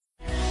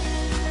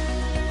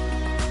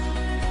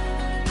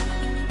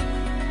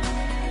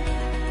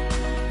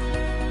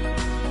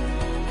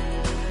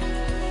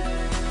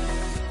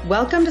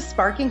Welcome to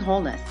Sparking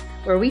Wholeness,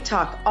 where we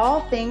talk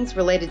all things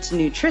related to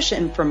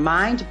nutrition for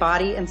mind,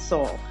 body, and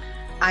soul.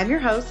 I'm your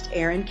host,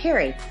 Erin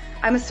Carey.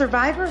 I'm a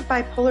survivor of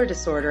bipolar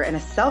disorder and a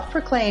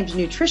self-proclaimed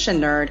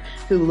nutrition nerd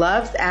who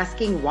loves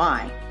asking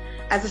why.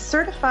 As a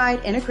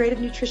certified integrative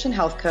nutrition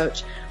health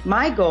coach,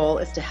 my goal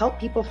is to help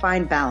people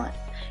find balance,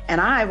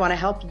 and I want to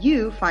help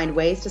you find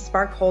ways to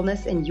spark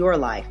wholeness in your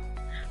life.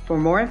 For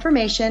more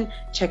information,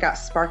 check out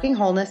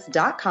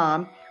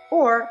sparkingwholeness.com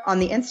or on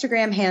the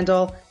Instagram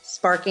handle,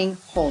 Sparking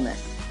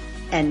Wholeness.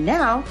 And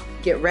now,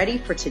 get ready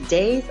for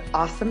today's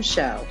awesome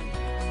show.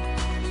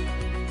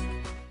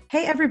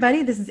 Hey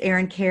everybody, this is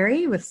Erin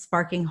Carey with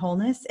Sparking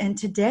Wholeness, and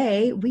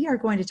today we are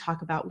going to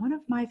talk about one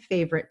of my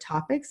favorite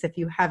topics. If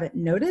you haven't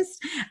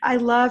noticed, I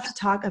love to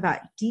talk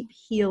about deep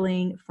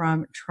healing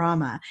from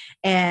trauma.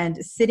 And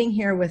sitting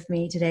here with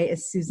me today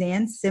is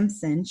Suzanne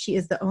Simpson. She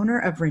is the owner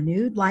of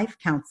Renewed Life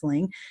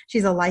Counseling.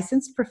 She's a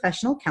licensed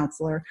professional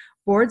counselor,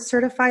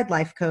 board-certified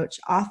life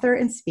coach, author,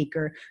 and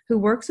speaker who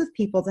works with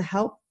people to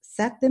help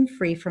set them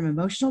free from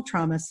emotional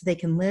trauma so they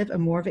can live a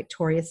more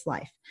victorious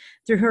life.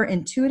 Through her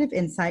intuitive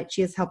insight,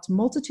 she has helped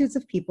multitudes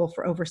of people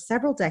for over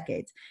several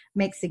decades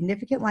make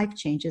significant life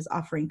changes,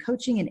 offering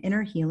coaching and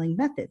inner healing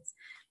methods.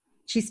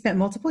 She spent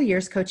multiple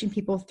years coaching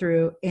people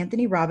through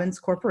Anthony Robbins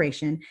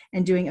Corporation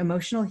and doing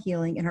emotional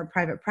healing in her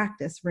private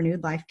practice,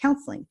 Renewed Life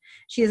Counseling.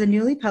 She is a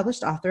newly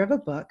published author of a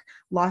book,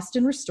 Lost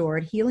and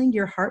Restored, Healing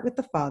Your Heart with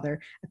the Father,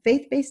 a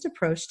faith-based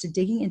approach to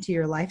digging into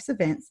your life's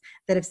events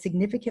that have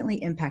significantly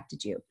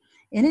impacted you.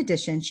 In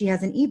addition, she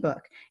has an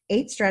ebook,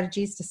 8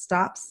 Strategies to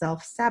Stop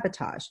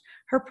Self-Sabotage.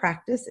 Her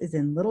practice is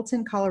in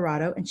Littleton,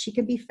 Colorado, and she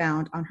can be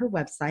found on her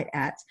website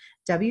at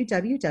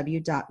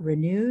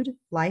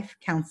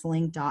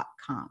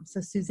www.renewedlifecounseling.com. So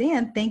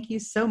Suzanne, thank you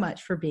so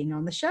much for being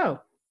on the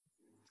show.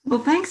 Well,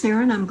 thanks,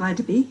 Erin. I'm glad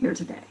to be here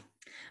today.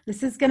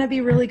 This is going to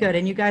be really good.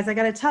 And you guys, I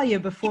got to tell you,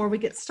 before we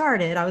get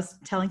started, I was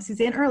telling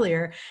Suzanne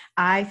earlier,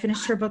 I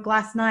finished her book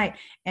last night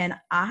and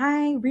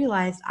I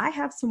realized I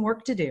have some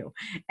work to do.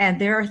 And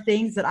there are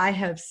things that I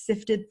have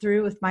sifted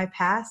through with my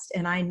past.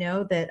 And I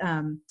know that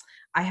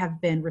I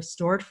have been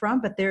restored from,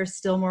 but there's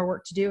still more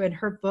work to do. And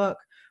her book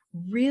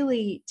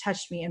really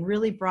touched me and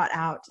really brought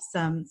out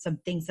some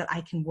things that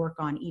I can work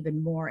on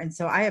even more. And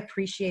so I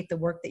appreciate the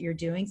work that you're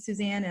doing,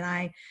 Suzanne. And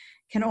I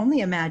can only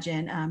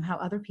imagine how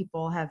other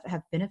people have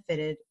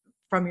benefited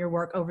from your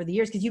work over the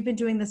years, because you've been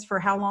doing this for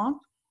how long?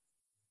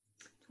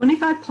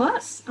 25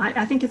 plus.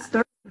 I think it's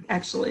 30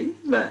 actually,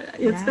 but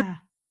it's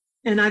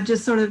and I've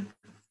just sort of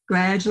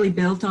gradually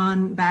built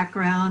on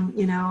background.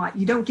 You know,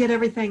 you don't get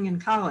everything in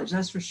college,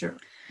 that's for sure.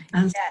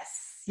 And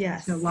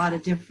yes. So a lot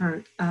of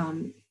different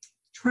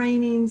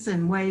trainings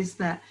and ways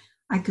that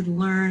I could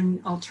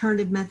learn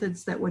alternative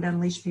methods that would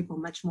unleash people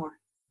much more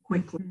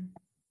quickly. Mm-hmm.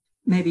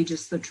 Maybe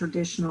just the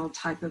traditional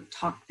type of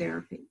talk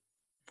therapy.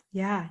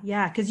 Yeah.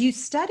 Because you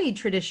studied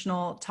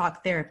traditional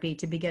talk therapy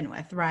to begin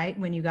with, right?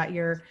 When you got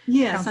your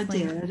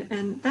counseling. I did.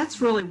 And that's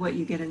really what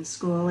you get in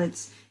school.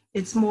 It's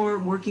more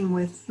working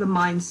with the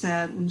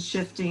mindset and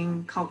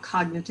shifting, called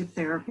cognitive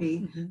therapy.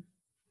 Mm-hmm.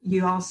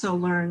 You also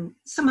learn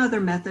some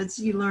other methods.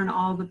 You learn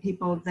all the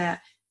people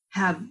that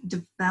have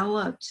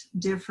developed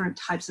different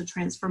types of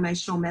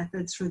transformational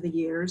methods through the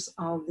years,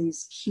 all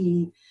these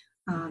key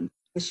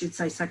I should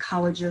say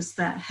psychologists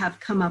that have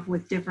come up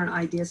with different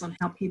ideas on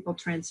how people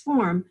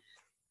transform,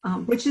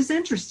 which is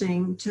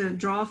interesting to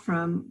draw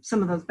from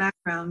some of those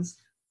backgrounds.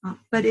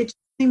 But it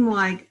seemed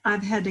like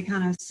I've had to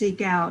kind of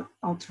seek out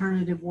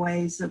alternative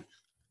ways of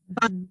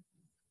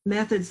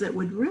methods that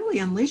would really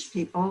unleash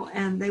people,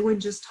 and they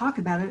wouldn't just talk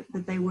about it,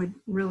 but they would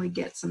really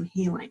get some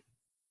healing.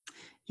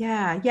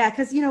 Yeah.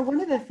 Because, one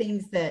of the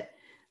things that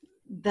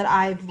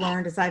I've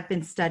learned as I've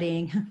been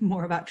studying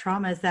more about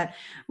trauma is that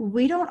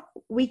we don't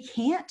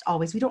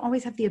always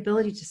have the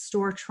ability to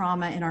store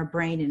trauma in our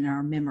brain and in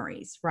our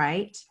memories,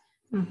 right?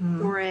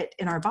 Mm-hmm. Or it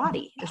in our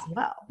body as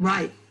well.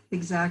 Right,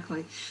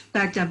 exactly. In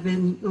fact, I've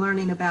been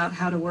learning about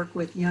how to work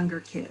with younger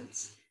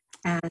kids,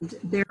 and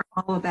they're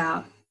all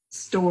about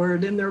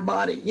stored in their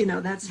body.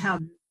 That's how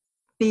they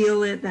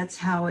feel it. That's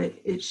how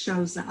it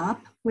shows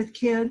up with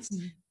kids.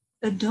 Mm-hmm.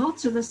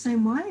 Adults are the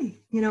same way.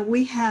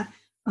 We have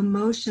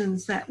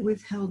emotions that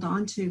we've held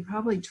on to,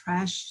 probably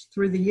trashed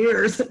through the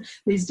years,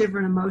 these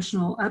different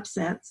emotional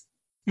upsets.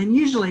 And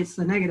usually it's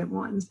the negative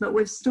ones, but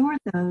we've stored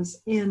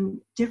those in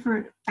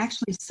different,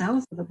 actually,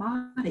 cells of the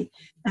body.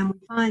 And we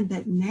find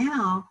that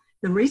now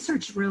the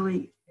research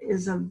really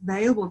is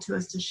available to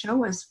us to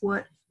show us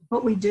what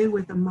we do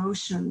with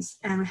emotions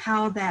and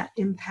how that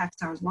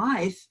impacts our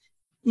life,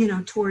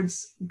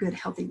 towards good,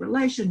 healthy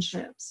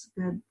relationships,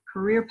 good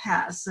career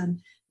paths,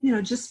 and,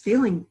 just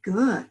feeling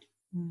good.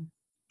 Mm.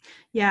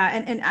 Yeah.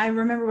 And I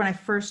remember when I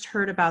first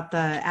heard about the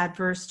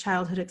Adverse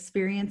Childhood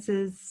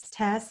Experiences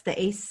test, the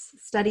ACE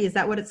study, is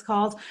that what it's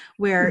called?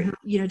 Where,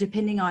 mm-hmm.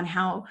 Depending on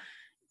how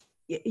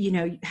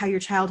your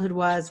childhood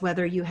was,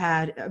 whether you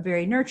had a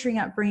very nurturing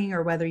upbringing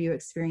or whether you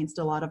experienced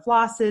a lot of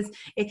losses,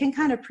 it can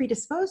kind of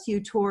predispose you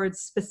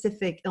towards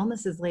specific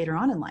illnesses later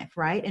on in life,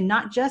 right? And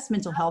not just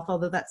mental health,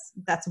 although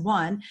that's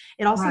one.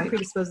 It also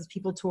predisposes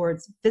people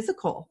towards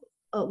physical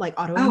like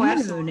Oh,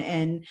 absolutely.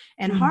 autoimmune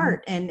and Mhm.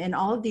 heart and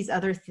all of these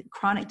other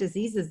chronic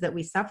diseases that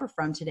we suffer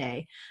from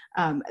today.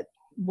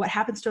 What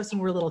happens to us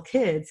when we're little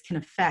kids can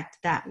affect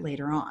that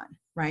later on,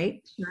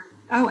 right? Sure.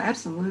 Oh,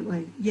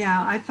 absolutely.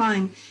 Yeah, I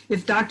find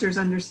if doctors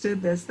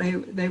understood this, they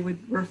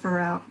would refer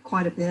out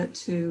quite a bit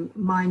to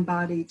mind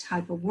body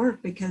type of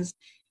work because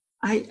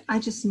I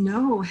just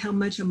know how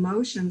much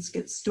emotions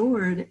get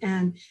stored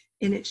and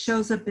it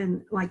shows up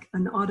in like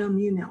an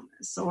autoimmune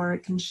illness or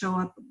it can show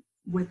up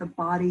with a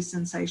body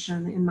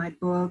sensation. In my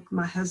book,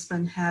 my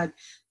husband had,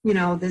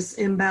 this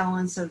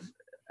imbalance of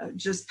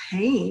just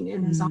pain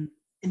in his arm Mm,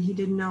 and he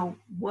didn't know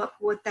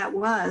what that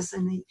was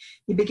and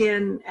he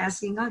began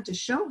asking God to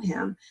show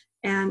him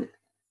and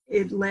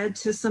it led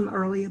to some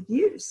early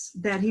abuse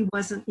that he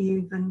wasn't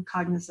even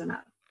cognizant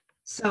of.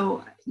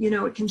 So,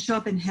 it can show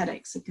up in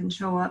headaches. It can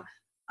show up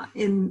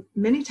in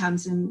many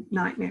times in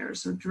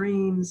nightmares or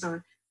dreams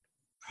or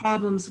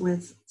problems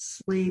with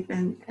sleep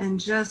and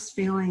just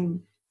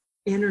feeling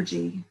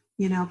energy,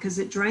 because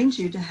it drains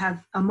you to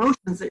have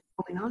emotions that you're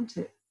holding on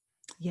to.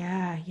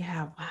 yeah,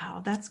 yeah.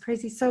 Wow, that's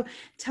crazy. So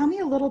tell me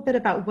a little bit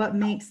about what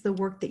makes the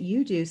work that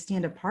you do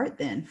stand apart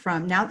then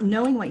from now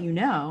knowing what you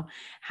know,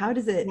 how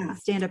does it Yeah.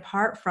 stand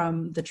apart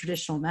from the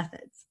traditional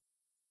methods?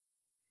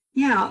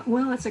 Yeah,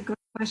 well, that's a good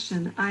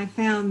question. I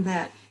found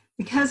that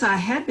because I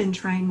had been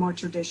trained more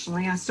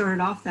traditionally, I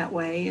started off that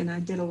way and I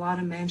did a lot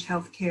of managed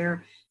health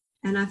care.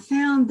 And I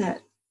found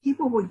that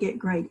people would get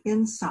great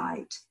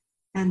insight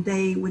and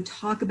they would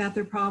talk about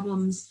their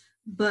problems,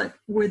 but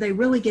were they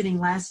really getting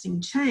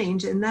lasting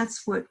change? And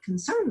that's what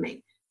concerned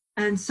me.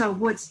 And so,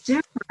 what's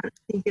different, I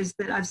think, is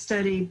that I've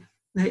studied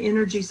the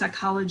energy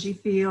psychology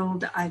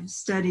field, I've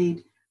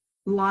studied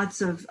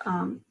lots of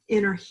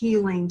inner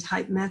healing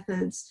type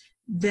methods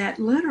that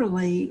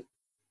literally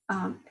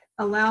um,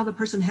 allow the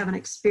person to have an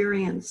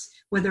experience,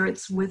 whether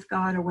it's with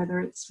God or whether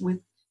it's with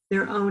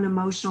their own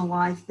emotional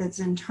life that's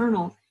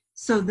internal,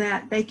 so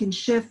that they can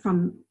shift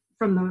from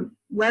the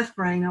left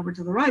brain over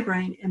to the right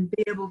brain and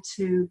be able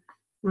to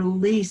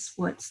release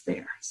what's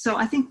there. So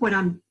I think what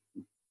I'm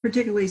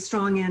particularly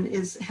strong in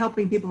is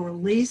helping people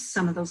release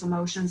some of those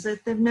emotions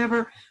that they've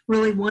never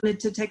really wanted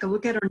to take a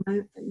look at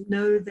or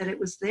know that it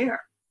was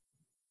there.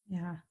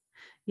 Yeah.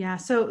 Yeah.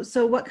 So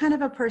what kind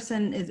of a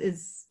person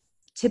is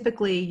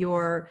typically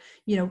your,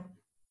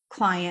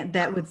 client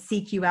that would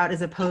seek you out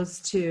as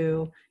opposed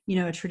to,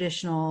 a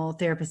traditional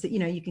therapist that,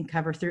 you can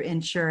cover through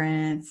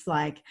insurance,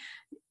 like,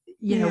 what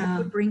Yeah.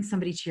 would bring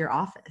somebody to your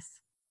office?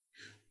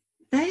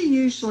 They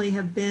usually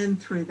have been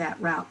through that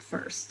route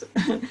first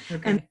and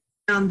Okay.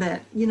 found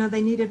that,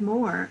 they needed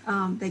more.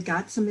 They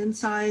got some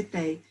insight.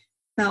 They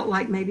felt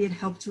like maybe it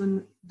helped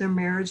when their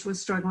marriage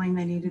was struggling.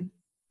 They needed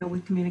to deal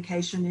with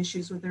communication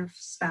issues with their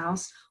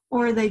spouse,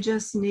 or they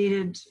just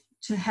needed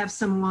to have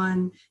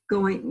someone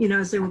going,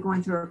 as they were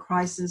going through a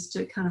crisis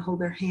to kind of hold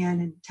their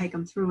hand and take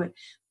them through it.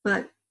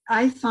 But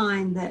I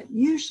find that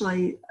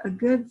usually a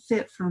good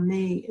fit for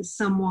me is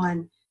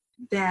someone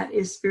that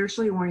is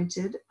spiritually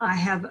oriented. I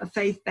have a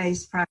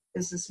faith-based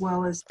practice as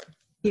well as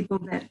people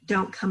that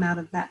don't come out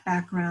of that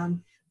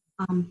background.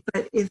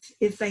 But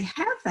if they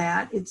have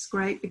that, it's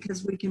great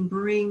because we can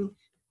bring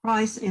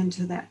Christ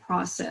into that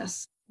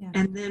process. Yeah.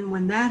 And then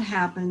when that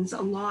happens,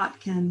 a lot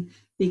can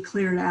be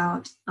cleared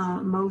out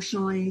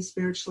emotionally,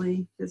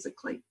 spiritually,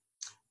 physically.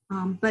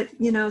 But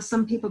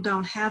some people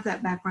don't have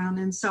that background,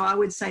 and so I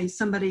would say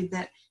somebody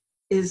that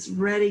is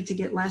ready to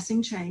get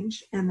lasting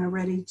change and they're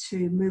ready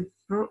to move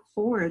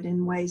forward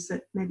in ways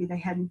that maybe they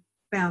hadn't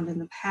found in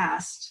the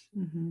past.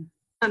 Mm-hmm.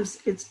 Sometimes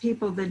it's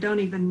people that don't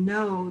even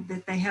know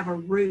that they have a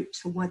root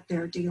to what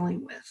they're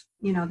dealing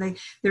with.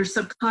 There's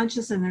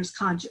subconscious and there's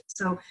conscious.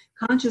 So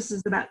conscious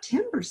is about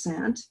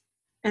 10%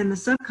 and the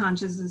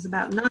subconscious is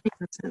about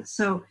 90%.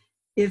 So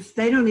if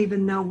they don't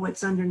even know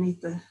what's underneath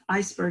the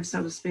iceberg,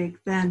 so to speak,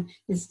 then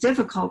it's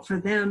difficult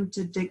for them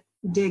to dig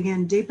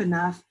in deep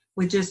enough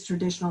with just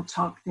traditional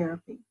talk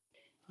therapy.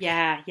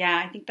 Yeah,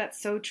 yeah, I think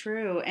that's so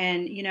true.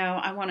 And,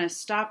 I want to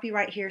stop you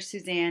right here,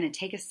 Suzanne, and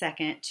take a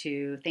second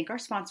to thank our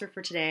sponsor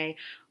for today.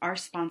 Our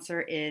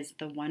sponsor is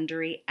the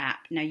Wondery app.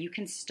 Now, you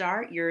can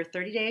start your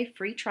 30-day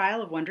free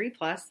trial of Wondery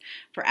Plus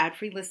for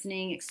ad-free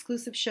listening,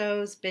 exclusive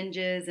shows,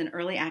 binges, and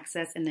early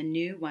access in the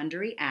new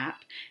Wondery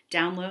app.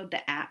 Download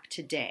the app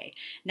today.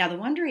 Now, the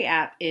Wondery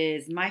app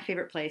is my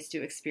favorite place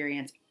to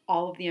experience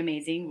all of the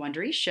amazing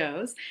Wondery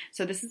shows.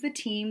 So this is the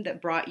team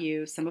that brought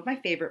you some of my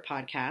favorite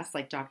podcasts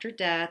like Dr.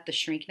 Death, The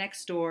Shrink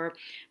Next Door,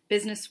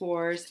 Business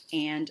Wars,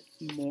 and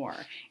more.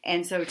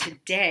 And so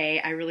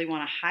today I really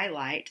want to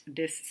highlight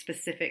this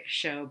specific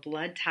show,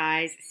 Blood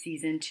Ties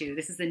Season 2.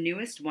 This is the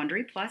newest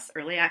Wondery Plus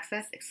Early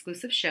Access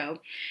exclusive show.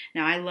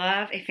 Now I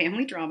love a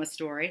family drama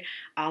story,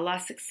 a la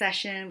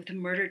Succession with a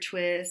murder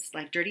twist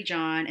like Dirty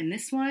John, and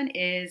this one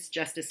is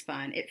just as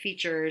fun. It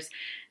features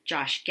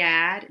Josh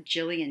Gad,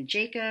 Jillian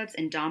Jacobs,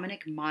 and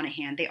Dominic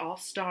Monaghan. They all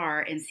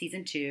star in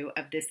season 2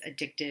 of this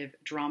addictive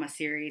drama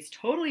series.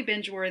 Totally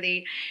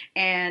binge-worthy.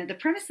 And the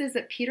premise is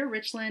that Peter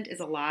Richland is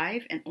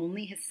alive and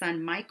only his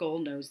son Michael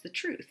knows the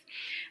truth.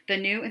 The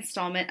new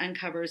installment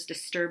uncovers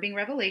disturbing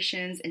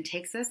revelations and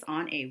takes us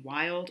on a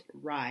wild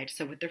ride.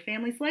 So with their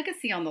family's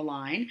legacy on the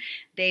line,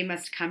 they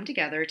must come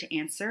together to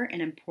answer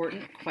an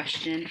important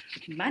question: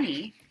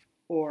 money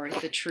or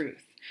the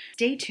truth?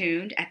 Stay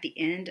tuned at the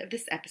end of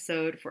this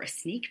episode for a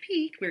sneak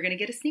peek. We're going to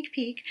get a sneak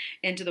peek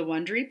into the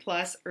Wondery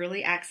Plus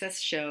early access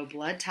show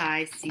Blood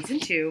Ties Season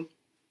 2.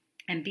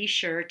 And be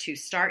sure to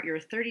start your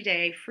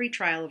 30-day free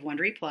trial of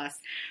Wondery Plus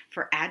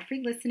for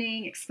ad-free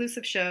listening,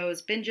 exclusive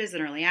shows, binges,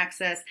 and early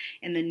access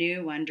in the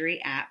new Wondery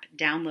app.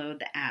 Download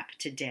the app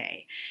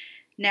today.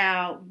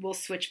 Now, we'll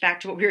switch back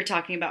to what we were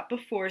talking about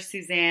before,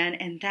 Suzanne,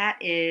 and that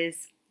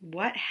is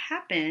what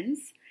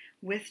happens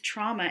with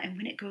trauma and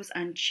when it goes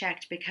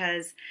unchecked,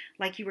 because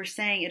like you were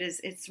saying,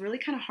 it's really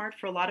kind of hard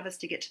for a lot of us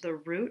to get to the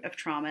root of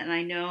trauma. And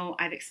I know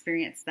I've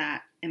experienced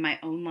that in my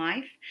own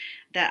life,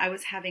 that I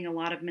was having a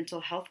lot of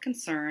mental health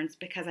concerns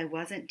because I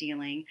wasn't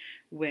dealing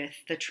with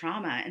the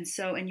trauma. And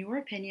so in your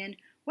opinion,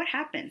 what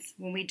happens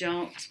when we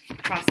don't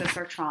process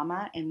our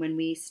trauma and when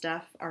we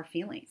stuff our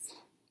feelings?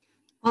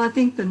 Well, I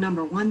think the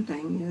number one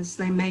thing is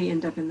they may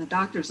end up in the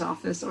doctor's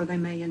office, or they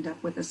may end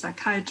up with a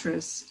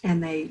psychiatrist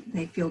and they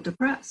feel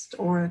depressed,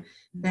 or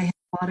they have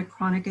a lot of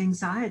chronic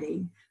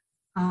anxiety.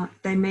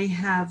 They may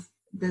have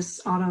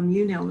this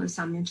autoimmune illness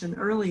I mentioned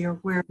earlier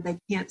where they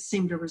can't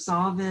seem to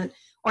resolve it,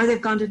 or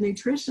they've gone to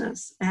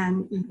nutritionists.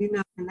 And,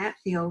 in that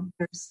field,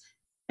 there's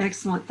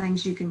excellent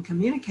things you can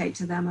communicate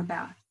to them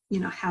about,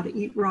 how to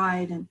eat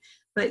right.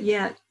 But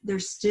yet they're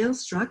still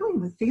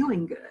struggling with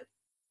feeling good.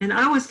 And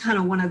I was kind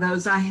of one of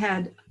those. I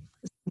had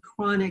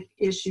chronic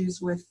issues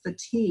with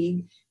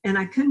fatigue, and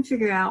I couldn't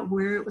figure out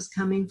where it was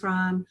coming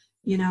from.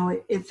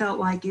 It felt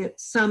like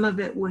some of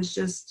it was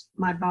just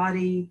my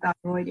body,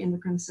 thyroid,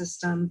 endocrine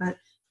system, but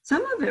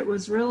some of it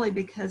was really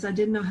because I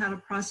didn't know how to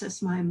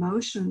process my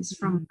emotions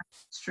from my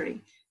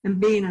history.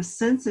 And being a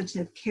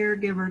sensitive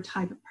caregiver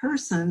type of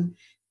person,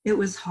 it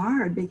was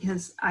hard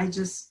because I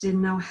just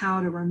didn't know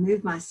how to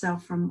remove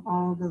myself from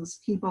all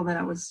those people that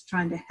I was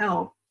trying to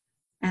help.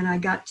 And I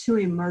got too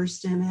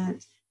immersed in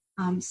it.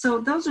 So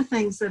those are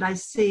things that I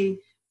see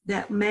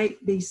that make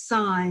these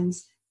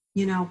signs,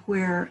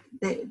 where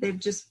they've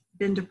just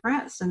been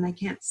depressed and they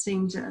can't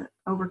seem to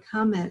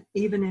overcome it,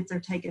 even if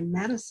they're taking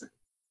medicine.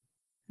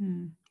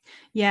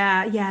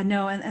 Yeah,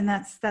 no, and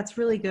that's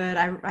really good.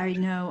 I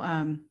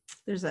know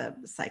there's a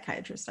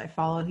psychiatrist I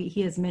follow.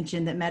 He has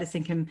mentioned that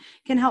medicine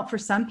can help for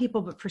some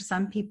people, but for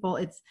some people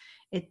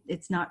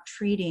it's not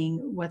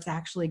treating what's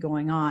actually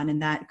going on,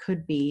 and that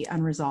could be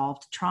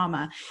unresolved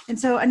trauma. And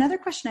so another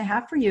question I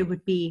have for you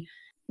would be,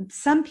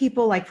 some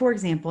people, like for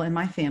example, in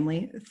my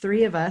family,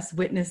 3 of us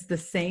witnessed the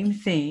same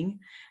thing,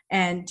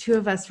 and 2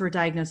 of us were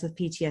diagnosed with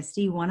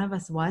PTSD. 1 of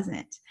us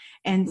wasn't.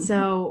 And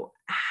so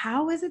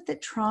how is it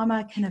that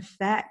trauma can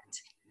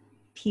affect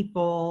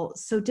people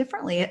so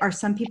differently? Are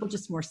some people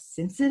just more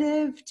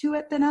sensitive to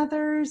it than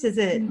others? Is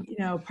it,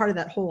 part of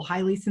that whole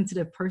highly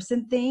sensitive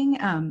person thing?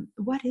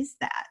 What is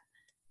that?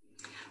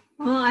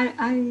 Well,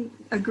 I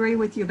agree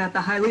with you about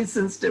the highly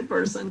sensitive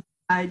person.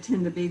 I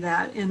tend to be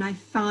that. And I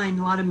find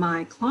a lot of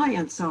my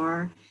clients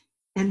are,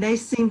 and they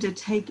seem to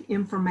take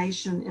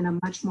information in a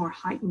much more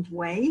heightened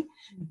way.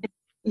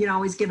 I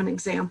always give an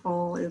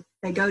example. If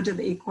they go to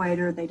the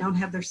equator, they don't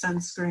have their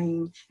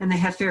sunscreen, and they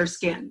have fair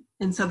skin.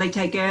 And so they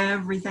take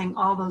everything,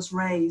 all those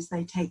rays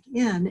they take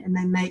in, and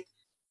they make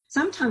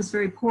sometimes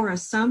very poor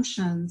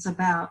assumptions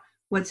about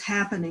what's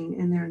happening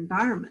in their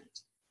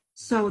environment.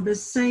 So the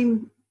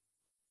same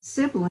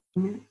sibling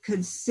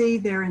could see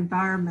their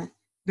environment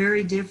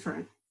very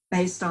different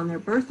based on their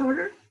birth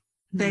order,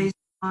 based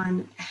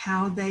on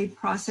how they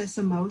process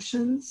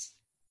emotions,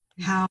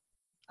 how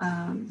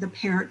the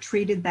parent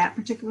treated that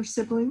particular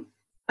sibling.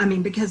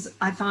 Because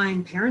I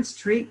find parents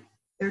treat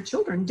their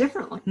children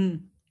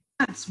differently.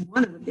 That's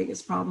one of the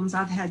biggest problems.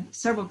 I've had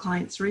several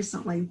clients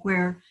recently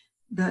where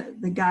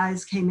the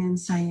guys came in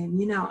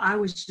saying, I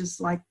was just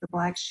like the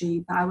black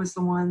sheep. I was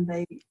the one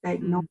they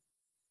ignored.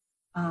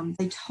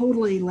 They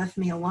totally left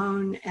me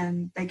alone,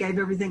 and they gave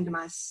everything to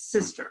my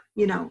sister,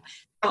 So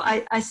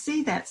I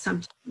see that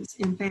sometimes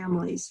in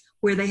families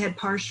where they had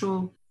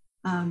partial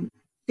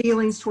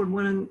feelings toward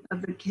one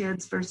of the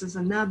kids versus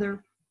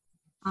another.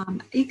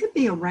 It could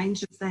be a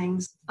range of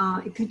things.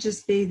 It could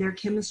just be their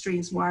chemistry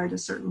is wired a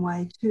certain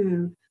way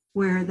too,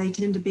 where they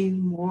tend to be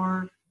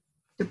more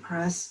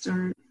depressed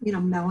or,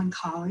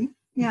 melancholy.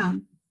 Yeah.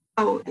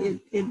 Oh,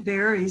 it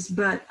varies,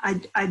 but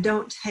I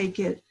don't take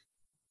it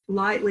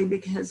lightly,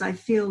 because I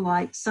feel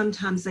like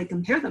sometimes they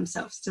compare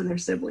themselves to their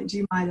siblings.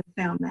 You might have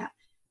found that,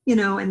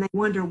 and they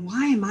wonder,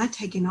 why am I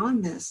taking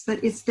on this?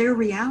 But it's their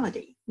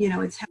reality.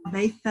 It's how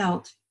they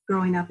felt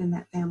growing up in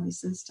that family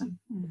system.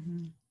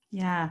 Mm-hmm.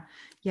 Yeah.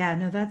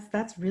 No,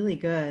 that's really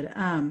good.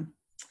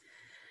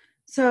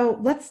 So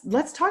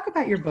let's talk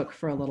about your book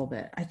for a little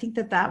bit. I think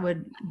that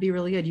would be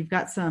really good. You've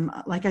got some,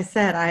 like I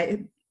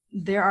said,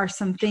 there are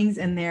some things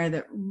in there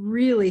that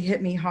really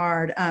hit me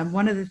hard.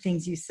 One of the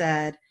things you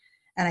said,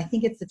 and I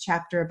think it's the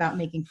chapter about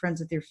making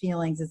friends with your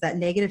feelings, is that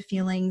negative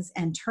feelings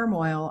and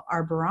turmoil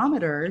are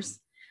barometers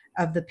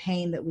of the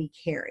pain that we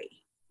carry.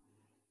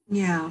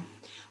 Yeah.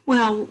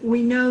 Well,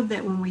 we know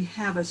that when we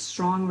have a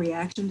strong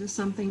reaction to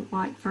something,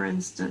 like, for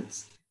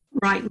instance,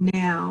 right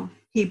now,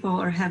 people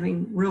are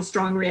having real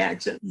strong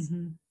reactions,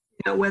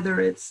 whether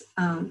it's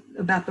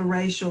about the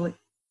racial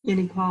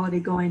inequality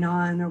going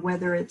on, or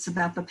whether it's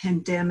about the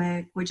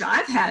pandemic, which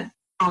I've had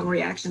strong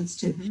reactions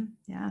to.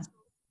 Yeah.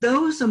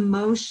 Those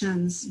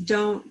emotions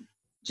don't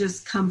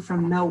just come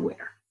from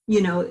nowhere.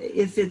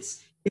 If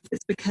it's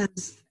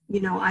because,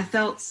 I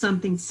felt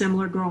something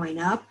similar growing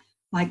up,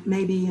 like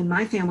maybe in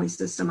my family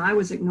system, I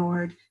was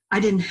ignored. I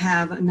didn't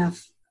have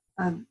enough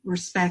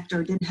respect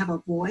or didn't have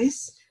a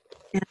voice.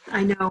 And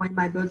I know in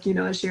my book,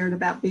 I shared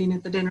about being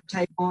at the dinner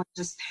table and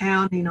just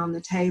pounding on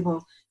the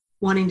table,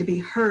 wanting to be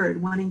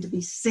heard, wanting to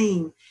be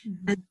seen.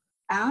 And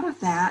out of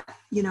that,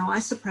 I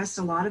suppressed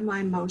a lot of my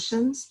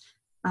emotions.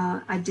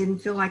 I didn't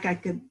feel like I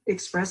could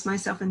express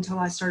myself until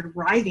I started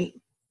writing.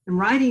 And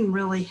writing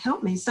really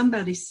helped me.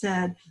 Somebody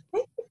said,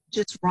 maybe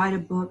just write a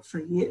book for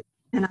you.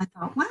 And I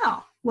thought,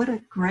 wow, what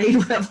a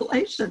great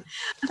revelation.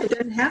 It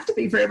doesn't have to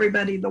be for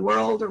everybody in the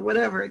world or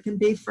whatever. It can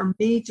be for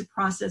me to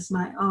process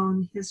my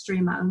own history,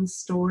 my own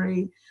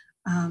story.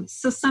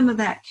 So some of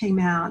that came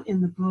out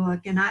in the book.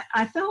 And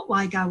I felt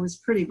like I was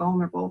pretty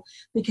vulnerable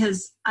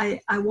because I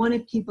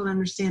wanted people to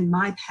understand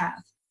my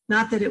path.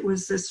 Not that it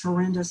was this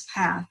horrendous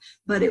path,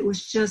 but it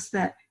was just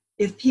that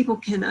if people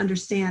can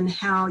understand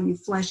how you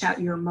flesh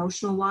out your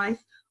emotional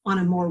life on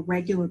a more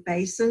regular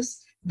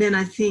basis, then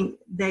I think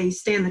they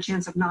stand the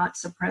chance of not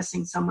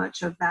suppressing so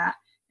much of that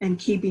and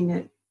keeping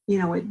it,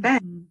 at bay,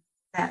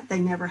 that they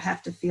never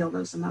have to feel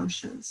those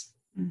emotions.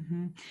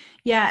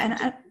 Yeah.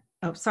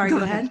 And go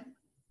ahead.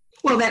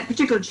 Well, that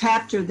particular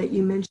chapter that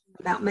you mentioned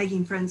about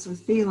making friends with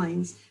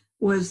feelings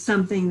was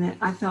something that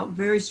I felt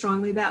very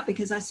strongly about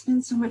because I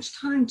spend so much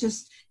time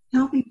just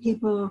helping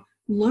people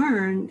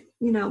learn,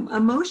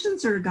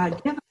 emotions are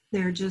God-given.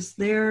 They're just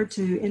there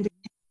to indicate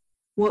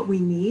what we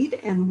need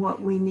and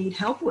what we need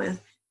help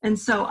with. And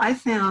so I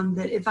found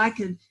that if I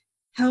could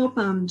help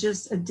them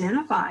just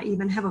identify,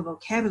 even have a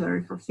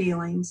vocabulary for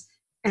feelings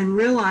and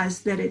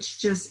realize that it's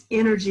just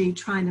energy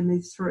trying to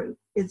move through.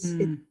 It's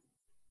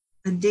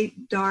a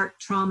deep, dark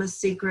trauma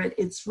secret.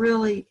 It's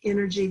really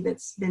energy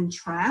that's been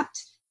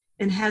trapped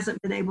and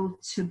hasn't been able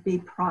to be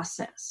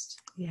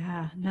processed.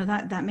 Yeah, no,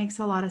 that makes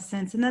a lot of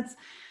sense. And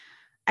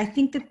I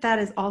think that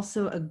is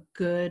also a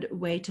good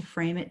way to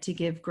frame it, to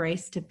give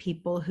grace to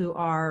people who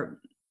are,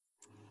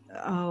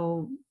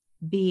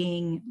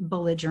 being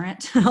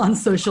belligerent on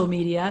social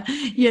media,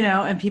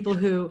 and people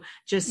who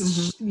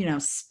just,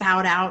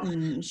 spout out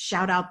and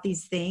shout out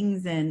these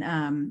things. And,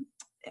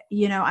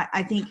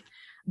 I think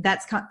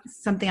that's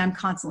something I'm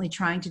constantly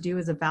trying to do,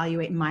 is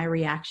evaluate my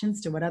reactions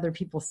to what other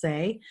people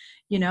say,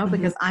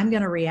 because I'm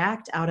going to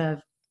react out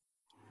of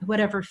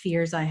whatever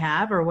fears I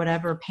have or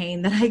whatever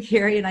pain that I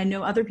carry. And I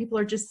know other people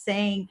are just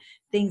saying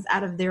things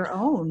out of their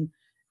own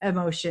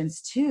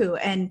emotions too.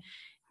 And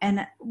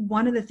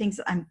one of the things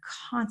that I'm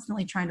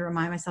constantly trying to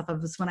remind myself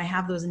of is when I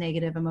have those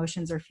negative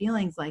emotions or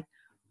feelings, like,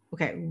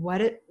 okay,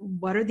 what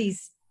are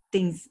these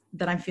things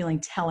that I'm feeling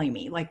telling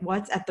me? Like,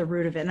 what's at the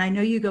root of it? And I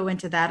know you go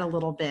into that a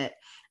little bit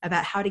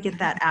about how to get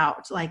that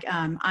out. Like,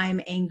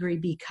 I'm angry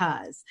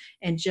because,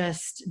 and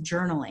just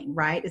journaling,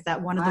 right? Is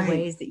that one of the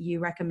ways that you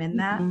recommend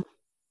that?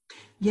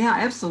 Yeah,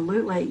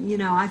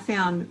 absolutely. I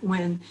found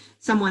when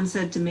someone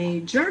said to me,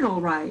 journal,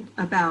 write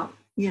about,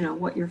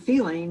 what you're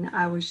feeling,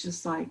 I was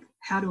just like,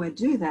 how do I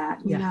do that?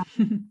 Yeah.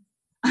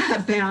 I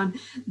found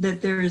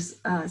that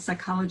there's a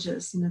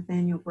psychologist,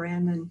 Nathaniel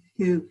Brandon,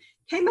 who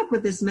came up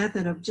with this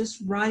method of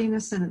just writing a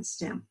sentence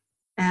stem,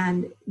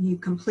 and you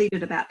complete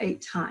it about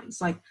 8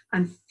 times. Like,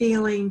 I'm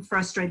feeling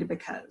frustrated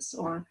because,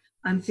 or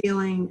I'm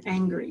feeling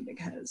angry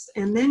because,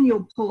 and then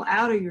you'll pull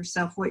out of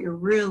yourself what you're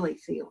really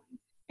feeling,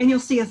 and you'll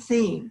see a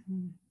theme.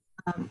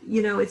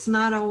 It's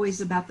not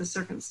always about the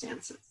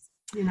circumstances.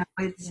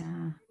 It's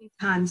many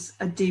times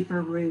a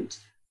deeper root.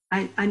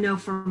 I know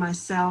for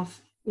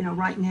myself,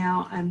 right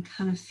now I'm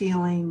kind of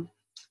feeling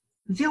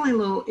a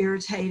little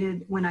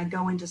irritated when I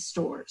go into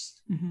stores.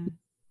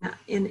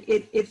 And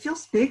it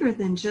feels bigger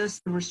than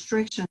just the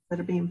restrictions that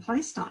are being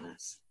placed on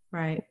us.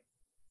 Right.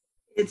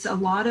 It's a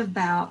lot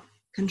about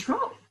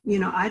control.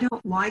 I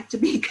don't like to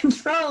be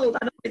controlled.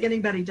 I don't think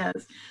anybody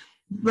does.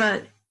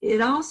 But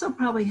it also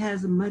probably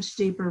has a much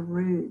deeper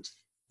root.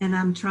 And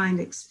I'm trying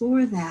to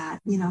explore that,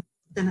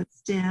 sentence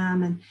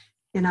stem,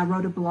 and I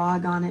wrote a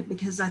blog on it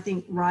because I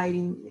think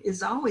writing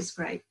is always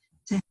great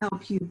to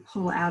help you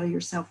pull out of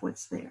yourself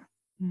what's there.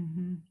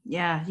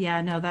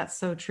 Yeah. No, that's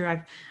so true.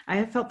 I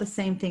have felt the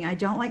same thing. I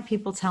don't like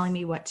people telling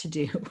me what to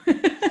do.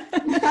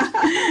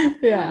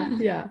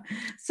 Yeah.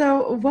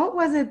 So what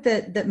was it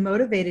that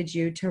motivated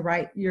you to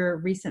write your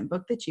recent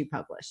book that you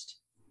published?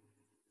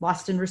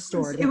 Lost and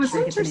Restored. It was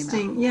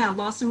interesting. Yeah,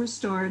 Lost and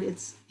Restored.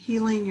 It's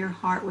Healing Your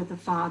Heart with the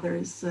Father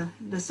is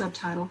the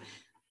subtitle.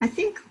 I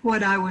think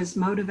what I was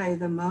motivated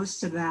the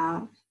most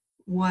about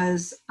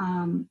was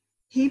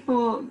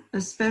people,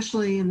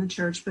 especially in the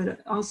church, but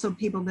also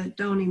people that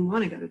don't even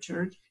want to go to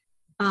church.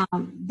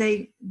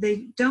 They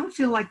don't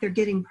feel like they're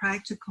getting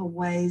practical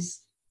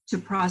ways to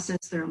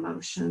process their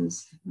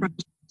emotions from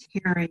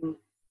hearing,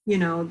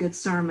 a good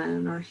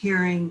sermon, or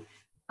hearing,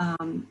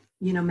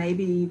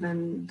 maybe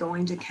even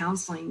going to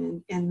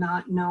counseling and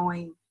not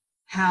knowing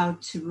how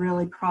to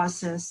really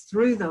process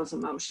through those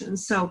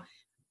emotions. So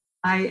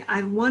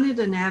I wanted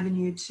an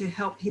avenue to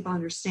help people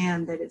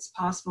understand that it's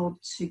possible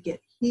to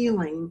get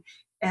healing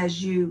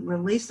as you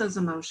release those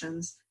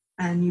emotions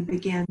and you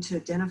begin to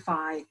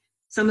identify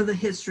some of the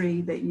history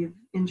that you've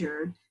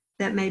endured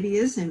that maybe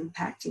is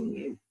impacting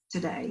you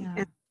today. Yeah.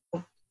 And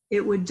so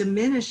it would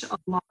diminish a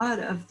lot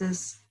of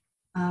this,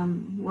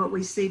 what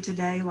we see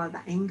today, a lot of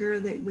the anger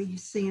that we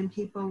see in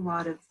people, a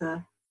lot of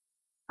the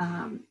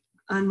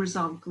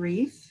unresolved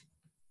grief.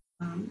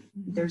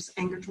 There's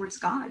anger towards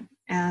God.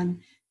 And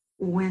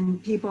when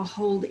people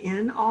hold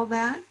in all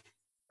that,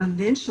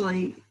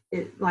 eventually,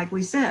 like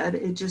we said,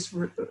 it just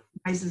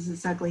raises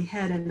its ugly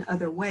head in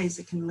other ways.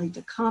 It can lead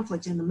to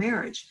conflict in the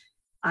marriage.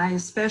 I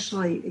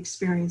especially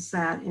experienced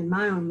that in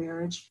my own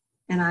marriage,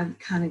 and I've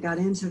kind of got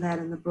into that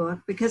in the book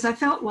because I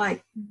felt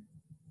like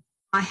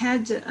I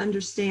had to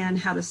understand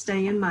how to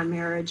stay in my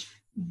marriage,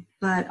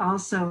 but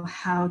also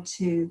how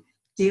to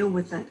deal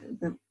with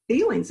the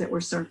feelings that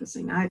were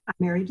surfacing. I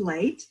married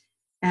late,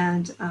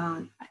 and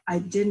I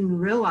didn't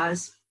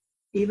realize,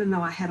 even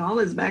though I had all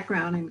this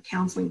background in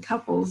counseling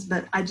couples,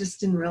 but I just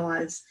didn't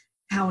realize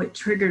how it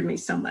triggered me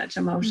so much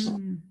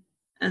emotionally.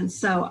 And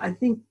so I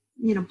think,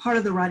 part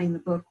of the writing the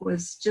book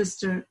was just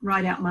to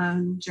write out my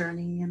own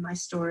journey and my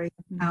story,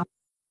 how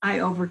I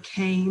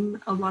overcame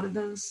a lot of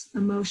those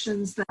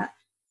emotions that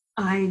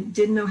I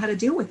didn't know how to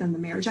deal with in the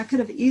marriage. I could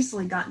have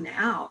easily gotten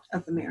out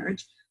of the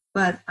marriage,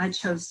 but I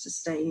chose to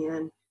stay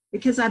in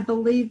because I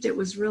believed it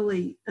was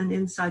really an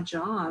inside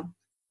job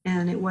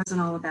and it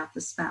wasn't all about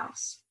the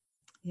spouse.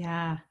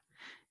 Yeah.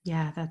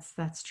 Yeah,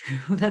 that's true.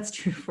 That's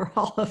true for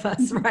all of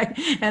us, right?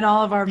 And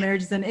all of our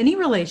marriages and any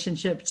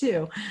relationship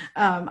too.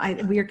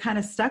 We are kind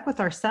of stuck with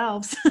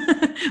ourselves.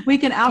 We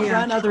can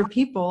outrun other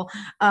people,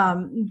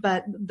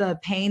 but the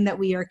pain that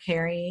we are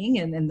carrying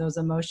and those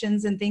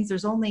emotions and things,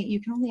 you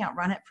can only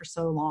outrun it for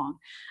so long,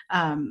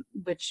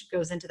 which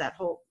goes into that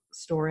whole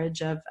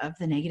storage of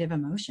the negative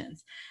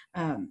emotions.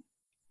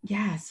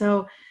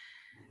 So.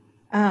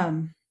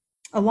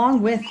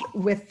 Along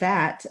with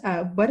that,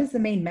 what is the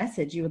main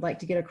message you would like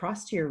to get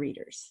across to your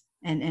readers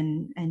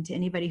and to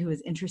anybody who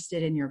is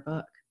interested in your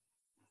book?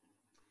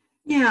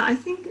 Yeah, I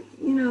think,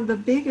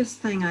 the biggest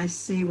thing I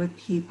see with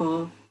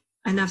people,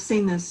 and I've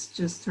seen this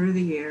just through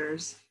the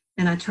years,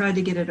 and I tried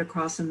to get it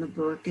across in the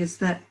book, is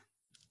that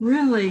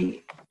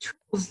really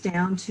trickles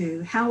down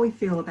to how we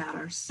feel about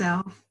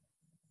ourselves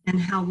and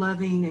how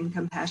loving and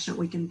compassionate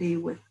we can be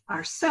with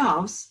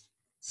ourselves,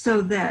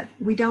 so that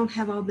we don't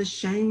have all the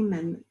shame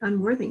and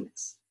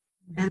unworthiness.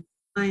 And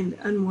find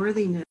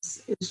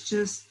unworthiness is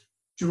just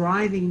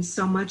driving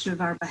so much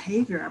of our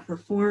behavior, our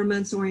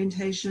performance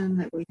orientation,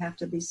 that we have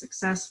to be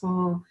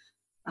successful.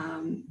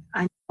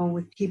 I know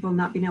with people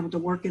not being able to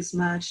work as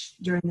much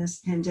during this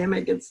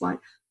pandemic, it's like,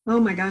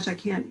 oh my gosh, I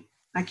can't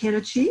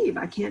achieve.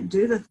 I can't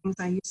do the things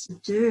I used to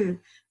do.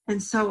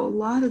 And so a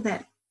lot of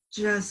that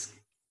just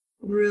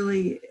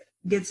really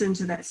gets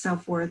into that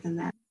self-worth and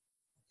that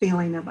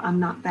feeling of I'm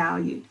not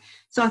valued.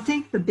 So I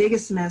think the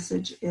biggest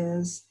message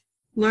is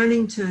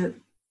learning to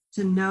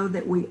know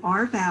that we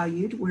are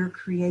valued. We're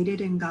created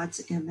in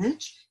God's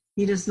image.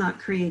 He does not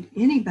create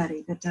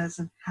anybody that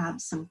doesn't have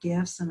some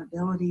gifts and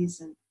abilities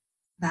and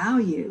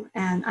value.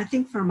 And I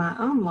think for my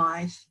own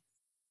life,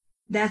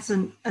 that's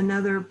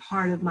another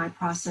part of my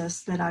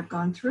process that I've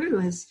gone through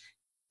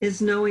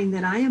is knowing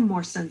that I am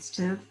more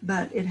sensitive,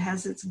 but it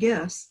has its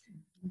gifts.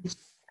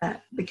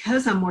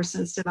 Because I'm more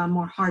sensitive, I'm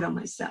more hard on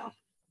myself.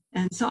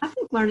 And so I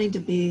think learning to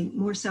be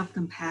more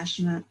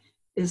self-compassionate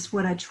is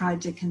what I tried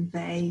to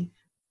convey.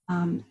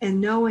 And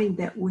knowing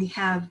that we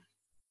have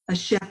a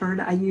shepherd.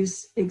 I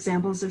use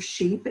examples of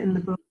sheep in the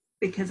book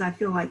because I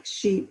feel like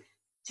sheep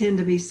tend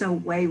to be so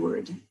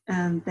wayward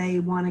and they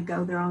want to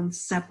go their own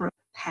separate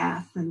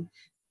path and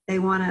they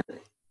want to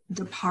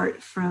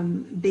depart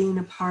from being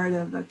a part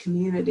of a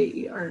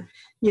community, or,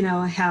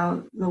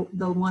 how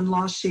the one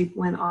lost sheep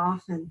went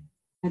off and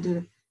had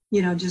to,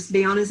 just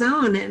be on his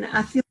own. And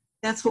I feel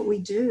that's what we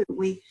do.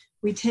 We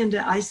tend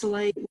to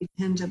isolate. We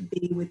tend to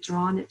be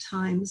withdrawn at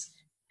times.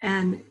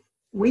 And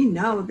we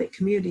know that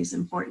community is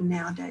important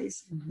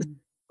nowadays,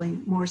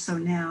 especially more so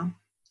now.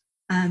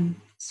 And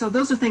so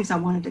those are things I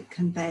wanted to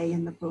convey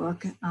in the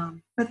book.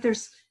 But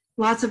there's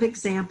lots of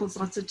examples,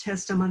 lots of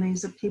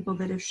testimonies of people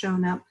that have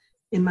shown up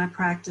in my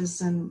practice,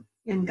 and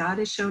God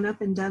has shown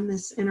up and done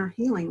this inner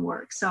healing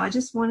work. So I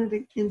just wanted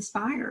to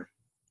inspire.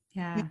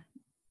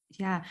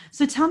 Yeah.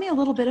 So tell me a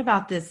little bit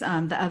about this,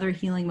 the other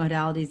healing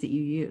modalities that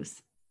you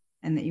use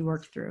and that you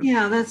work through.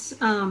 Yeah, that's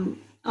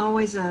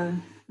always a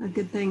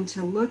good thing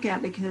to look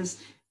at,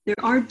 because there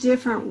are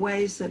different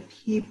ways that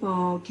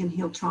people can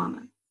heal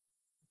trauma.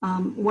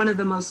 One of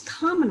the most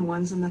common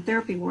ones in the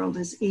therapy world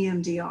is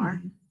EMDR.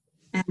 Mm-hmm.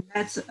 And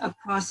that's a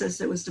process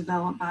that was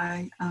developed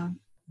by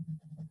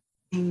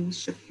Amy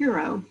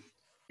Shapiro.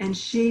 And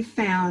she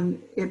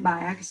found it by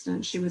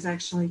accident. She was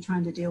actually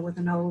trying to deal with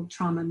an old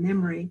trauma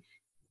memory.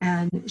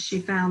 And she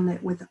found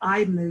that with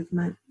eye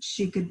movement,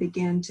 she could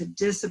begin to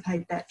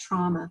dissipate that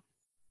trauma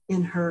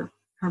in her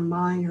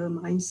mind, her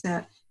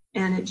mindset.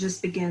 And it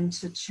just began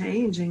to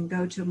change and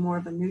go to more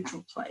of a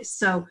neutral place.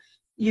 So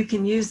you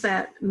can use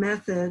that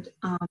method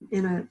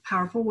in a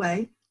powerful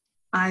way.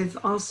 I've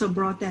also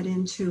brought that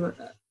into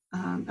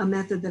a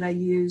method that I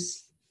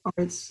use, or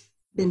it's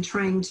been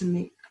trained to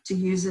me to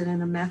use it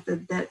in a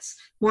method that's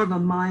more of a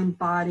mind,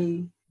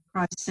 body,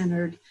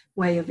 Christ-centered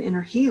way of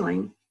inner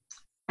healing.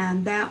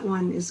 And that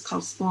one is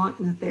called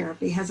Splachna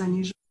therapy. It has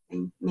unusual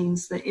name,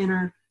 means the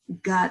inner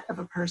gut of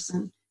a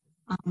person.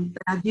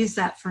 But I've used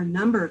that for a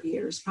number of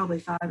years, probably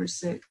 5 or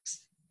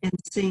 6, and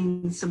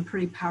seen some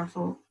pretty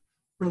powerful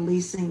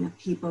releasing of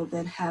people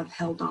that have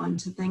held on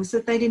to things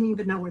that they didn't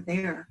even know were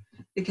there,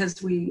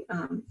 because we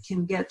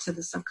can get to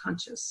the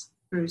subconscious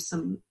through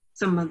some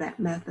of that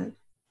method.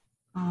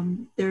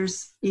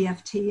 There's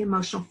EFT,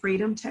 emotional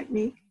freedom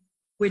technique,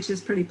 which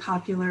is pretty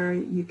popular.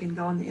 You can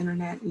go on the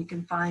internet and you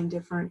can find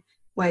different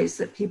ways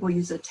that people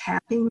use a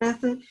tapping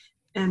method.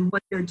 And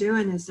what they're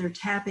doing is they're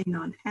tapping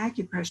on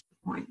acupressure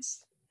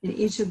points. And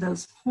each of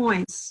those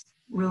points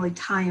really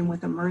tie in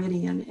with a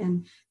meridian.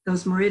 And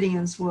those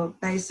meridians will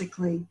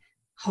basically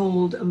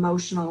hold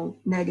emotional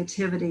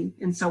negativity.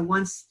 And so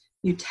once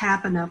you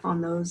tap enough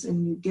on those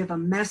and you give a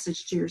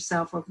message to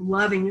yourself of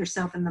loving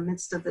yourself in the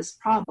midst of this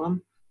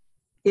problem,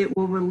 it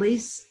will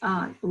release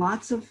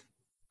lots of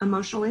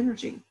emotional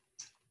energy.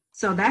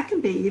 So that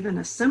can be even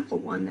a simple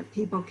one that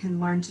people can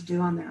learn to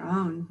do on their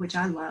own, which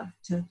I love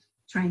to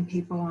train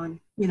people on.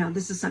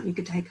 This is something you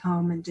could take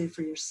home and do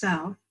for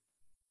yourself.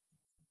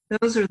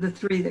 Those are the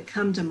 3 that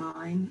come to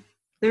mind.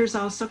 There's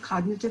also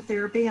cognitive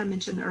therapy I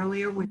mentioned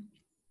earlier, with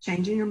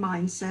changing your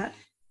mindset.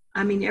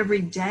 I mean,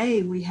 every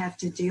day we have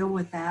to deal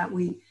with that.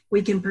 We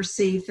can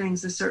perceive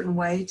things a certain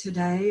way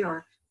today,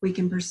 or we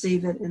can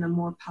perceive it in a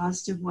more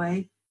positive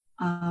way.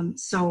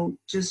 So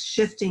just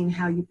shifting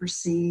how you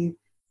perceive,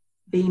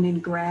 being in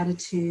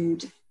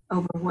gratitude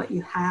over what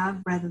you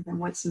have rather than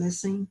what's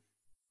missing,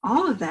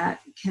 all of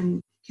that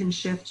can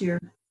shift your.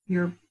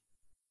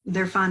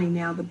 They're finding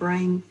now the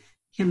brain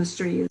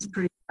chemistry is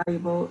pretty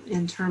valuable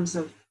in terms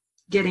of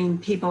getting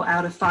people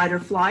out of fight or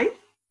flight.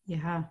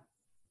 Yeah.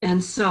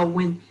 And so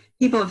when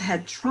people have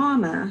had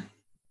trauma,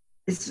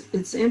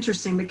 it's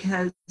interesting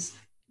because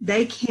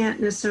they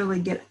can't necessarily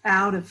get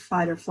out of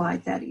fight or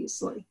flight that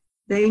easily.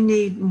 They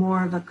need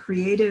more of a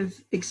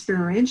creative,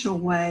 experiential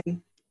way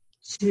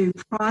to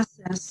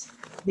process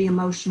the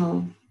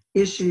emotional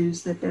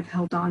issues that they've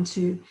held on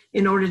to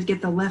in order to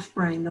get the left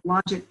brain, the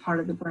logic part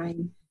of the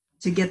brain,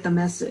 to get the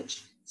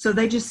message. So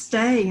they just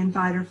stay in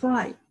fight or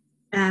flight.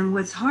 And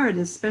what's hard,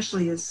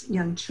 especially as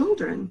young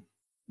children,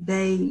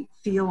 they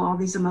feel all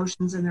these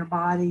emotions in their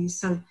bodies.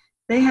 So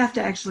they have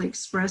to actually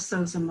express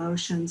those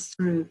emotions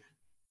through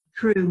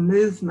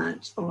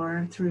movement,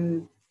 or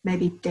through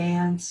maybe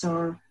dance,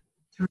 or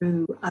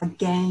through a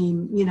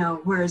game,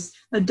 whereas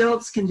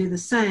adults can do the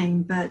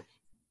same, but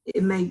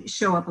it may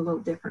show up a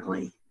little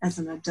differently as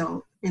an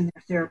adult in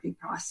their therapy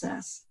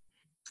process.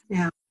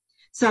 Yeah.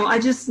 So I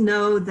just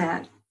know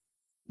that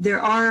there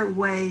are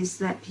ways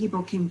that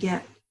people can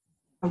get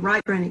a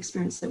right brain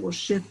experience that will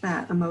shift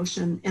that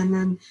emotion. And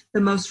then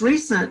the most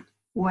recent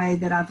way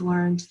that I've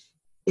learned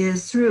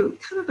is through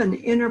kind of an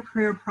inner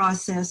prayer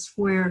process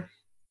where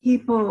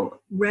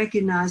people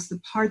recognize the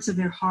parts of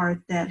their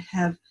heart that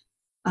have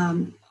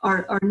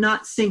are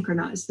not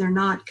synchronized. They're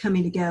not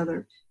coming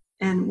together.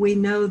 And we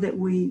know that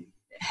we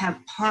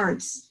have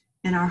parts,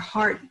 and our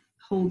heart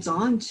holds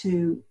on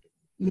to,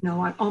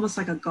 almost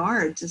like a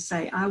guard to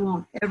say, I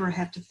won't ever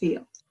have to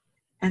feel.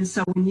 And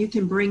so when you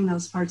can bring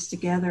those parts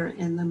together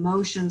and the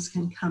emotions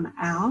can come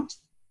out,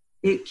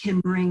 it can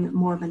bring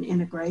more of an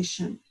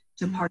integration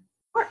to part of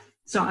the heart.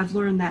 So I've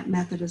learned that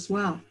method as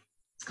well.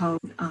 It's called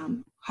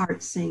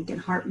Heart Sync,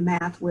 and Heart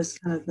Math was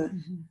kind of the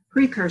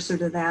precursor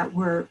to that,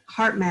 where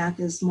Heart Math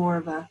is more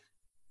of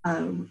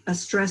a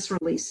stress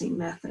releasing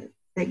method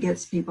that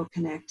gets people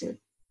connected.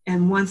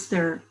 And once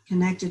they're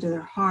connected to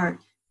their heart,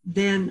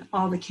 then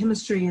all the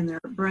chemistry in their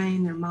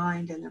brain, their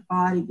mind, and their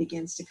body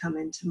begins to come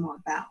into more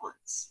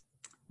balance.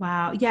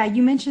 Wow. Yeah,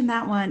 you mentioned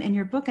that one in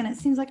your book, and it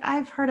seems like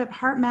I've heard of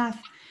Heart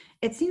Math.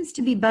 It seems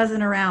to be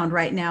buzzing around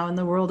right now in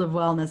the world of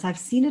wellness. I've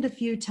seen it a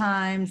few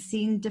times,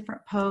 seen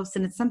different posts,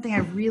 and it's something I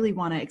really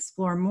want to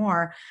explore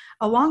more.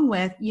 Along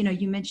with,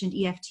 you mentioned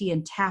EFT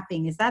and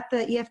tapping. Is that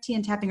the EFT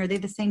and tapping? Are they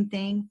the same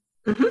thing?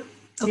 Mm-hmm.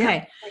 Okay.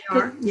 Yeah, they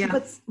are. Yeah.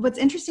 What's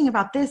interesting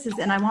about this is,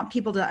 and I want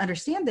people to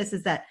understand this,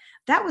 is that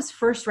that was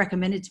first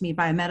recommended to me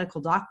by a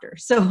medical doctor.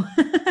 So,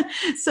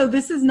 so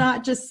this is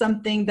not just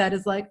something that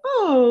is like,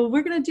 oh,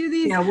 we're going to do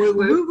these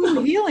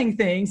woo-woo healing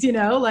things,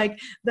 like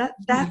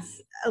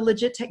that's a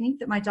legit technique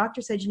that my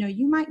doctor said,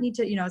 you might need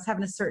to, I was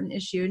having a certain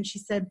issue. And she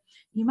said,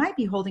 you might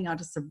be holding on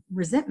to some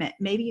resentment.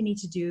 Maybe you need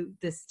to do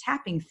this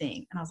tapping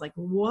thing. And I was like,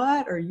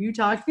 what are you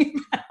talking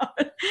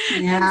about?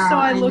 Yeah, and so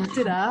I looked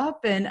it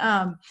up, and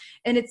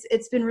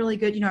it's been really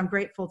good. I'm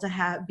grateful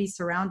to be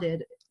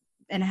surrounded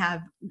and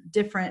have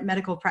different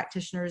medical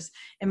practitioners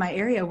in my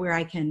area where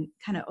I can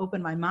kind of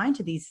open my mind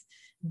to these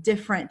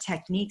different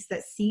techniques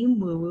that seem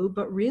woo-woo,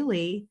 but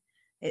really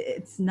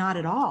it's not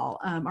at all.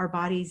 Our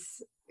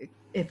bodies,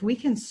 if we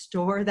can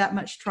store that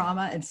much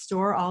trauma and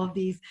store all of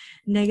these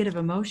negative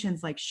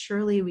emotions, like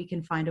surely we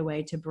can find a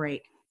way to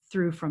break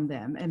through from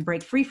them and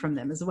break free from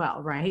them as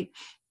well, right?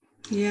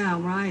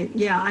 Yeah, right.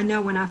 Yeah, I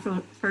know when I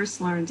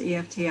first learned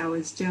EFT, I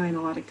was doing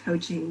a lot of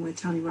coaching with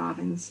Tony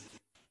Robbins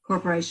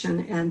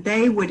Corporation, and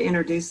they would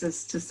introduce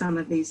us to some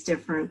of these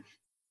different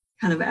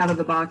kind of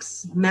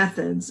out-of-the-box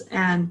methods.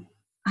 And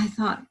I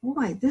thought,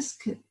 boy,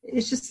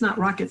 it's just not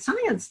rocket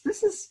science.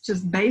 This is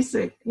just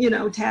basic,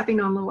 tapping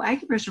on little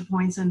acupressure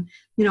points. And,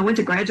 went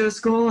to graduate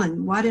school,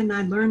 and why didn't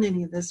I learn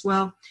any of this?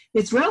 Well,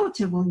 it's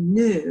relatively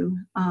new.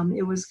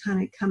 It was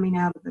kind of coming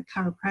out of the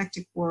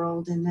chiropractic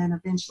world, and then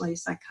eventually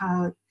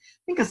I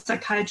think a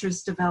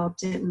psychiatrist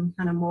developed it and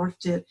kind of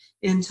morphed it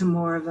into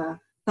more of a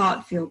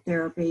thought field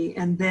therapy.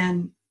 And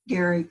then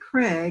Gary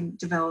Craig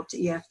developed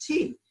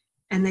EFT,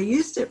 and they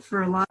used it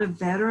for a lot of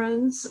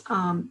veterans.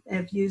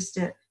 Have used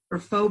it for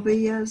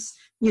phobias,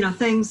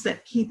 things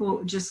that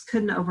people just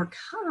couldn't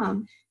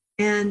overcome.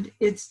 And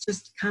it's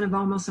just kind of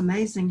almost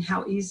amazing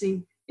how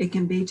easy it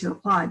can be to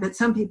apply. But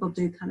some people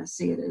do kind of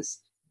see it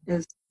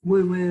as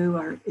woo-woo,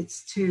 or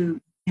it's too,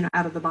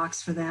 out of the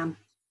box for them.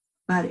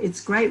 But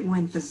it's great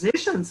when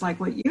physicians, like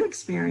what you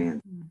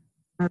experience,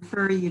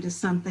 refer you to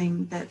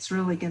something that's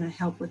really going to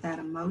help with that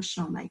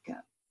emotional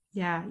makeup.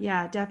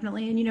 Yeah,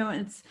 definitely. And,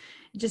 it's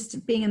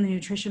just being in the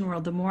nutrition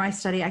world, the more I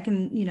study, I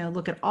can,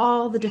 look at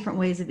all the different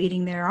ways of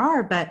eating there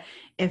are. But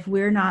if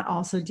we're not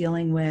also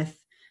dealing with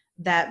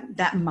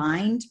that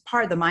mind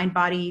part, the mind,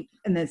 body,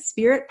 and the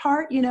spirit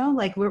part,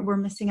 like we're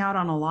missing out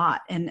on a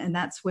lot. And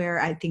that's where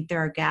I think there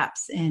are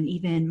gaps in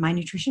even my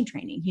nutrition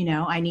training.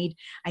 I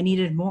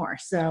needed more.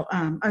 So,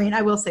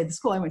 I will say the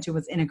school I went to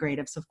was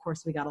integrative. So of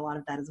course we got a lot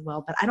of that as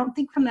well, but I don't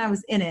think from when I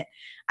was in it,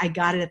 I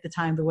got it at the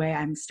time the way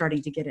I'm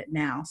starting to get it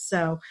now.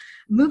 So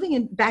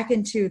moving back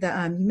into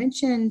the, you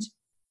mentioned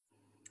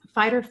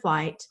fight or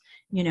flight.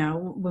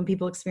 When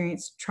people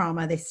experience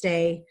trauma, they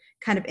stay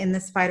kind of in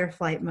this fight or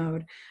flight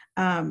mode.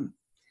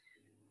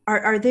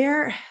 Are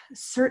there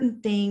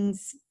certain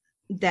things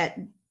that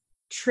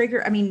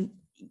trigger,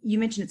 you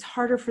mentioned it's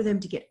harder for them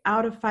to get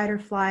out of fight or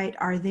flight.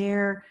 Are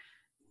there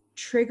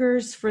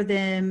triggers for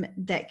them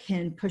that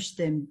can push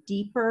them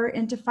deeper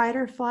into fight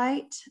or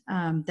flight,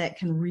 that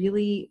can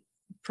really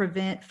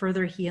prevent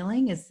further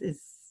healing? Is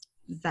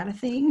that a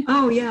thing?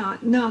 Oh, yeah.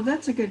 No,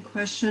 that's a good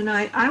question.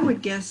 I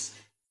would guess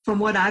from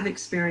what I've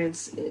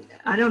experienced,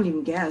 I don't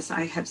even guess,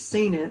 I have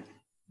seen it,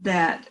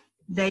 that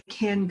they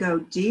can go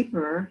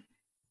deeper,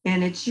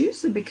 and it's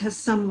usually because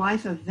some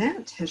life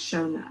event has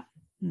shown up,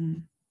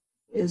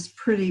 is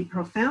pretty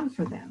profound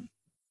for them.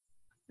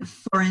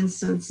 For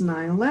instance,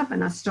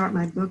 9/11, I start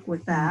my book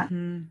with that,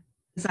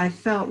 because I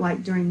felt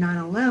like during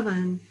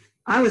 9/11,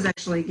 I was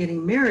actually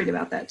getting married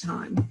about that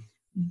time,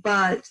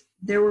 but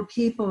there were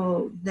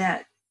people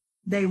that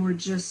they were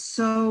just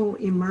so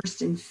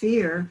immersed in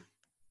fear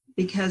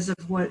because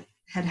of what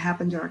had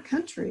happened to our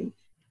country.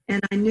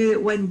 And I knew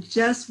it wasn't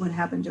just what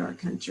happened to our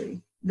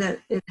country, that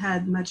it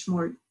had much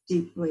more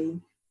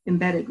deeply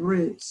embedded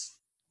roots.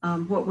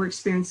 What we're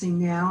experiencing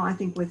now, I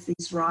think with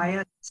these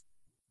riots,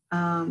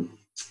 I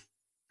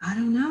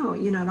don't know,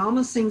 it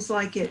almost seems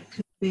like it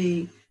could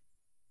be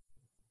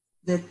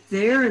that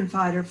they're in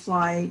fight or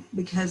flight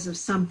because of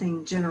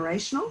something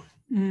generational.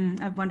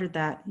 I've wondered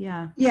that.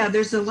 Yeah. Yeah,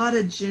 there's a lot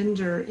of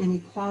gender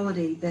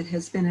inequality that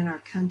has been in our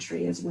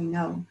country, as we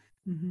know,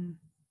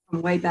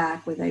 from way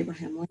back with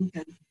Abraham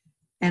Lincoln.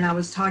 And I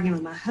was talking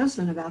with my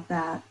husband about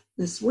that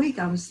this week.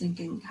 I was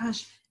thinking,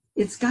 gosh,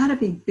 it's got to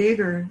be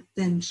bigger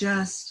than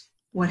just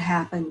what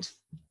happened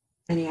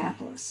in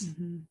Minneapolis.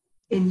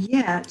 And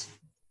yet,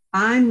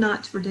 I'm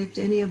not to predict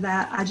any of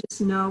that. I just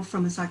know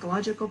from a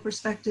psychological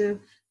perspective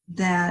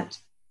that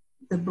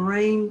the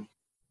brain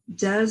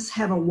does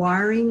have a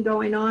wiring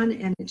going on,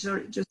 and it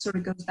just sort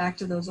of goes back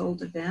to those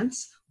old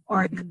events,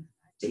 or it goes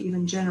back to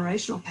even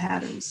generational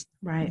patterns,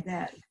 right,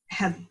 that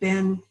have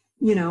been,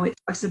 it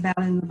talks about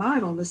in the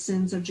Bible, the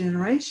sins of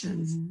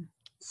generations.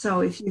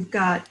 So if you've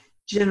got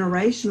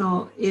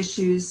generational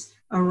issues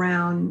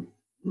around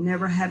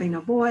never having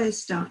a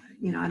voice, I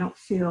don't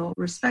feel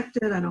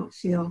respected, I don't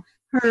feel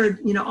heard,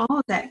 all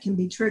of that can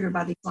be triggered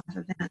by these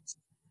life events.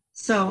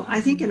 So I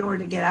think in order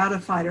to get out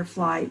of fight or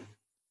flight,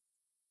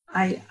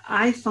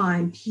 I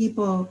find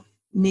people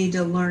need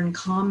to learn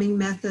calming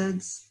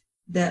methods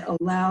that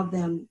allow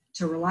them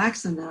to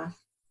relax enough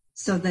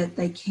so that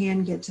they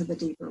can get to the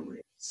deeper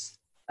roots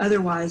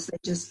otherwise they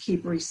just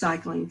keep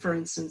recycling. For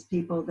instance,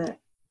 people that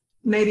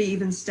maybe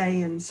even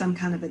stay in some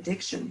kind of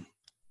addiction.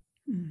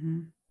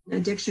 Mm-hmm.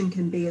 Addiction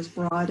can be as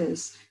broad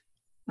as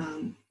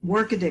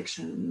work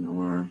addiction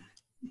or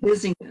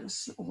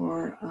busyness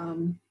or,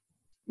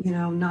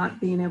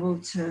 not being able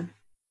to,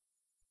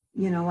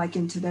 like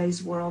in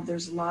today's world,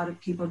 there's a lot of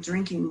people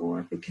drinking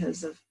more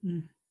because of,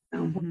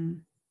 Mm-hmm.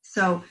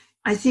 So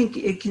I think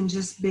it can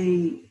just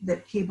be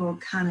that people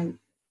kind of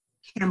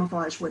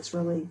camouflage what's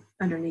really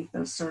underneath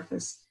those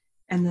surface,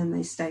 and then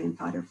they stay in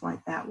fight or flight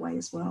that way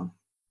as well.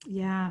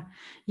 Yeah.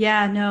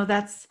 No,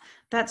 that's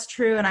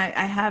true. And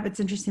I have, it's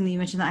interesting that you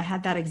mentioned that. I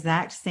had that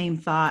exact same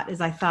thought,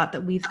 as I thought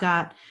that we've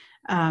got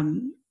a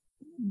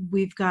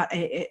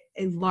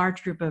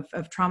large group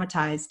of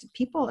traumatized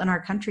people in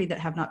our country that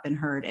have not been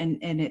heard.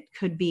 And it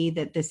could be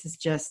that this is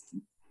just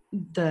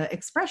the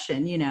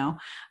expression,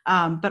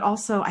 but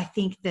also I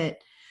think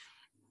that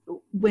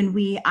when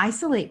we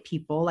isolate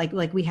people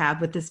like we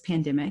have with this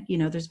pandemic,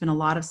 there's been a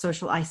lot of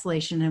social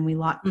isolation, and we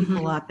lock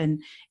people up,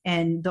 and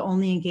the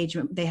only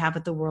engagement they have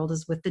with the world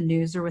is with the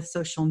news or with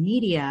social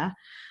media.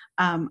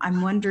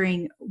 I'm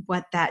wondering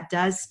what that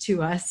does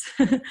to us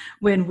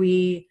when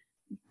we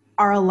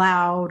are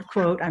allowed,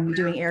 quote, I'm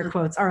doing air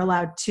quotes, are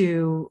allowed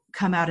to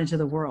come out into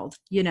the world,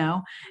 Yeah.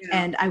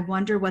 And I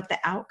wonder what the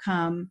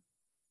outcome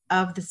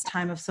of this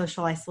time of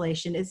social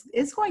isolation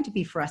is going to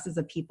be for us as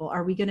a people.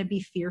 Are we going to be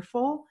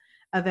fearful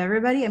of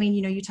everybody? I mean,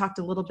 you talked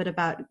a little bit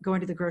about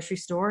going to the grocery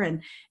store,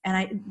 and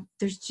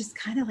there's just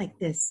kind of like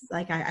this,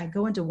 like I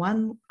go into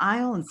one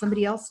aisle and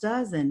somebody else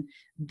does, and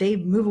they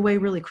move away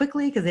really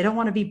quickly because they don't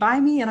want to be by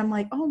me. And I'm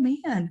like, oh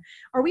man,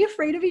 are we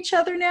afraid of each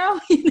other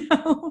now?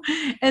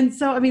 And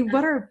so, I mean,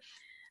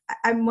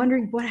 I'm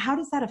wondering how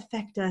does that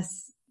affect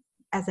us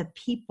as a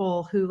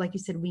people who, like you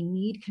said, we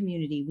need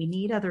community, we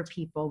need other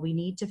people, we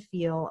need to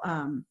feel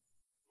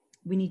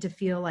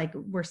like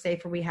we're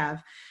safe, or we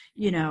have,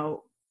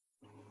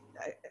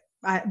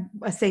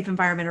 a safe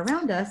environment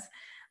around us.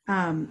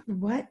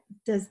 What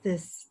does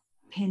this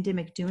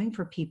pandemic doing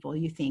for people,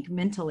 you think,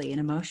 mentally and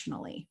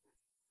emotionally?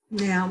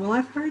 Yeah, well,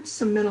 I've heard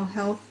some mental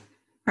health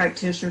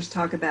practitioners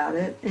talk about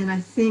it, and I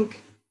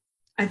think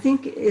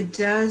it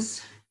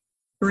does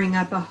bring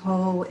up a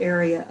whole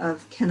area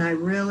of, can I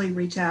really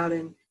reach out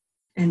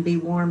and be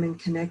warm and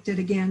connected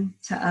again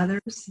to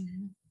others?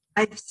 Mm-hmm.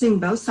 I've seen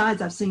both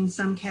sides. I've seen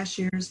some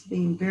cashiers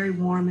being very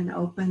warm and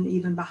open,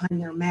 even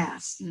behind their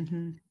masks.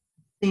 Mm-hmm.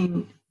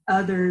 Seen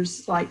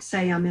others, like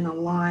say I'm in a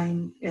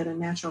line at a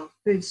natural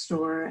food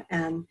store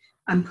and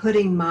I'm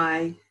putting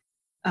my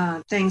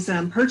things that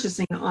I'm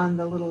purchasing on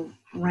the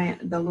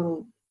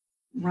little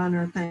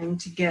runner thing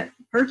to get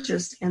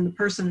purchased, and the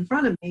person in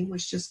front of me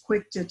was just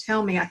quick to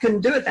tell me I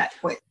couldn't do it that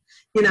quick.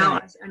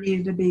 Right. I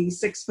needed to be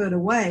 6 foot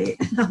away,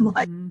 and I'm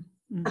like,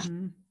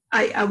 mm-hmm.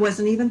 I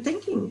wasn't even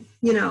thinking,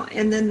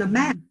 and then the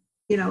mask,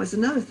 is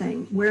another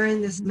thing.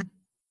 Wearing this mask,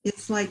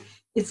 it's like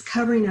it's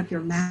covering up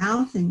your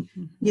mouth and,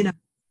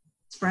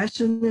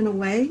 expression in a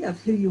way of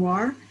who you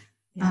are.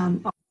 Yeah.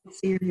 All you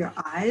see are your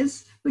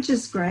eyes, which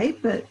is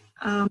great, but,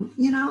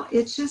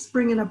 it's just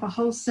bringing up a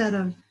whole set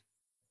of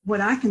what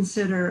I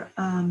consider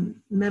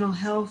mental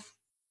health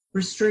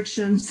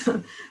restrictions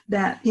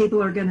that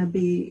people are going to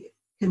be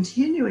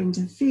continuing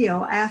to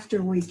feel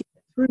after we get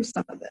through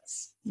some of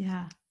this.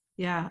 Yeah,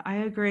 I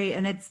agree.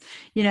 And it's,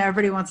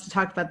 everybody wants to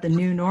talk about the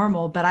new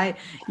normal, but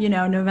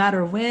no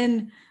matter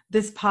when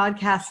this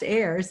podcast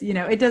airs,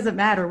 it doesn't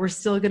matter. We're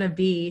still going to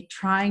be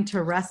trying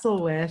to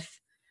wrestle with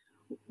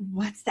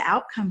what's the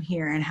outcome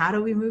here and how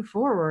do we move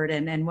forward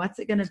and what's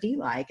it going to be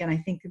like? And I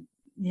think,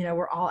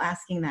 we're all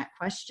asking that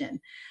question.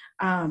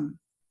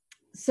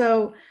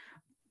 So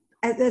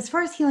as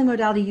far as healing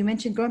modality, you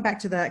mentioned going back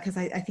to because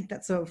I think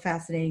that's so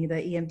fascinating, the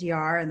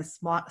EMDR and the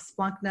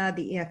Splunkna,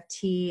 the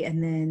EFT,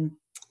 and then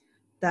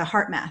the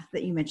HeartMath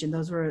that you mentioned.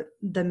 Those were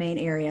the main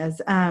areas.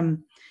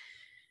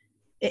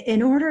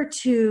 In order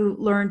to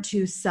learn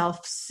to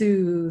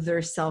self-soothe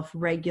or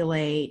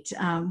self-regulate,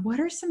 what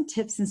are some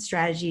tips and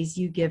strategies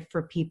you give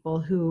for people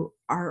who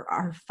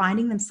are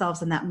finding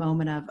themselves in that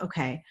moment of,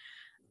 okay,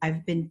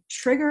 I've been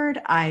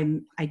triggered,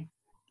 I'm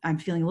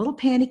feeling a little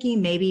panicky,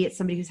 maybe it's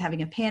somebody who's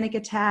having a panic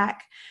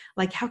attack.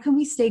 Like, how can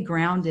we stay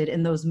grounded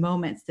in those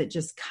moments that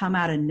just come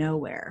out of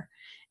nowhere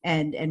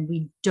and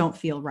we don't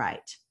feel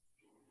right?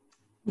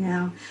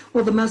 Yeah.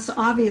 Well, the most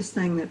obvious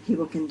thing that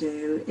people can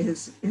do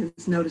is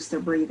notice their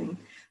breathing,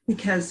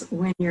 because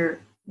when you're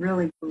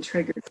really being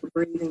triggered, the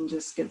breathing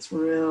just gets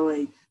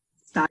really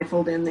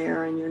stifled in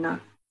there and you're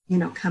not,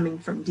 coming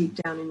from deep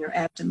down in your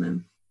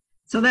abdomen.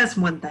 So that's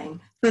one thing.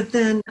 But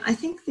then I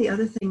think the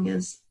other thing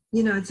is,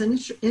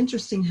 it's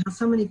interesting how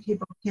so many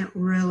people can't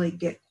really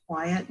get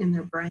quiet in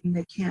their brain.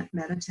 They can't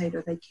meditate,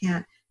 or they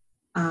can't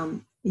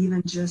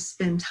even just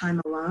spend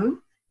time alone.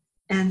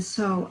 And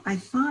so I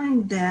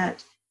find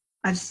that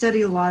I've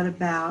studied a lot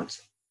about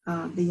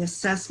the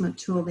assessment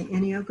tool, the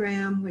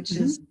Enneagram, which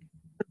is the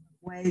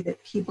way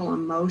that people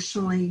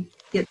emotionally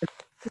get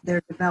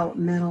their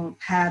developmental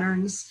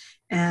patterns.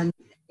 And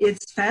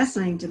it's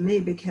fascinating to me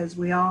because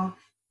we all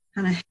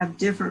kind of have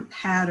different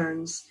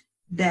patterns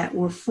that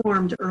were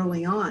formed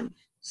early on.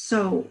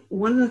 So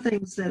one of the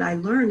things that I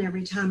learn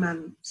every time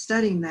I'm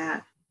studying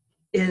that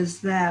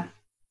is that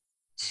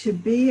to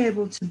be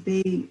able to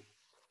be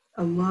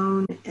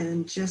alone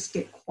and just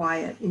get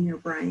quiet in your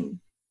brain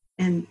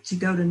and to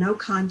go to no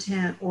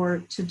content,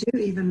 or to do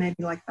even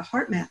maybe like the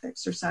heart math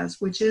exercise,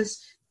 which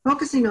is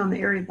focusing on the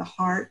area of the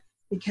heart,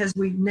 because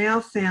we've now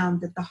found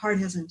that the heart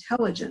has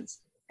intelligence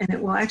and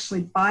it will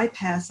actually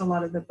bypass a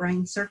lot of the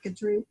brain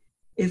circuitry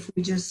if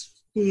we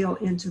just feel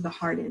into the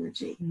heart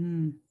energy.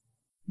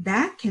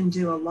 That can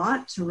do a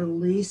lot to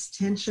release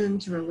tension,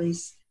 to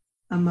release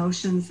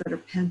emotions that are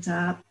pent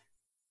up.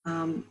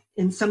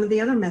 In some of the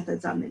other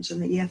methods I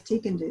mentioned, the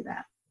EFT can do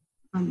that.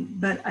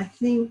 But I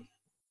think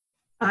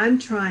I'm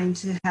trying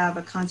to have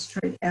a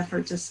concentrated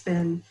effort to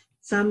spend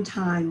some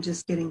time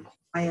just getting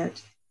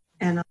quiet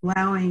and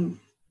allowing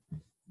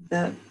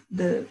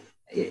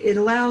it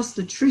allows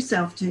the true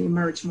self to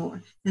emerge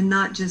more, and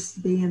not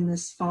just be in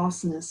this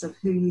falseness of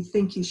who you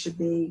think you should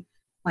be.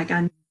 Like,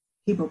 I'm a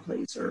people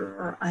pleaser,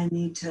 or I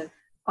need to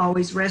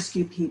always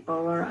rescue people,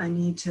 or I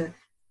need to,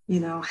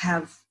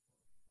 have,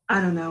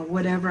 I don't know,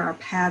 whatever our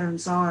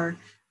patterns are.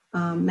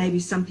 Maybe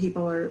some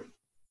people are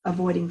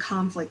avoiding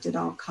conflict at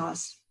all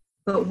costs.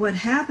 But what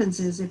happens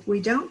is, if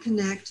we don't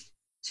connect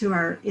to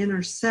our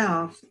inner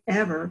self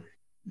ever,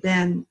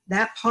 then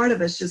that part of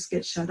us just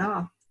gets shut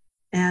off.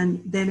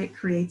 And then it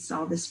creates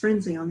all this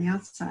frenzy on the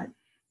outside.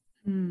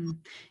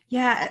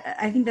 Yeah,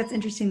 I think that's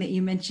interesting that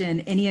you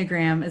mentioned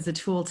Enneagram as a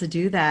tool to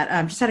do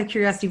that. Just out of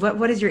curiosity,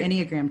 what is your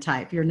Enneagram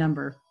type, your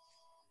number?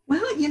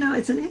 Well,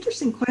 it's an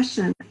interesting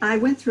question. I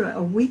went through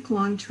a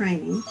week-long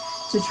training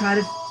to try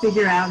to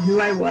figure out who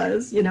I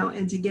was,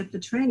 and to get the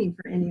training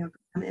for Enneagram.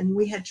 And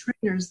we had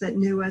trainers that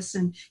knew us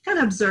and kind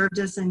of observed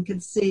us and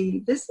could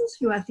see, this is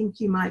who I think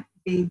you might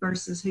be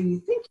versus who you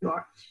think you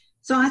are.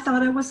 So I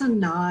thought I was a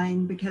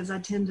 9 because I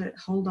tend to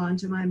hold on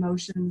to my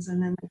emotions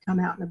and then they come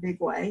out in a big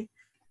way.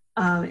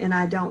 And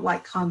I don't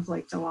like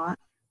conflict a lot.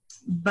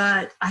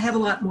 But I have a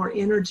lot more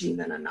energy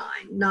than a 9.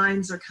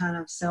 9s are kind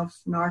of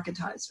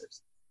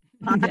self-narcotizers.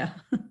 Yeah.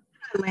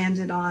 I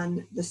landed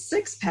on the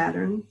 6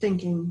 pattern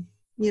thinking,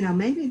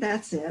 maybe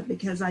that's it,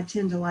 because I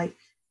tend to like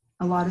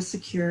a lot of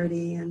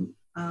security, and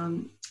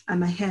I'm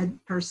a head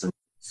person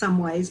some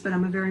ways, but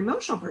I'm a very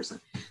emotional person.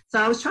 So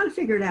I was trying to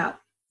figure it out.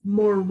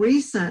 More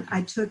recent,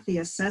 I took the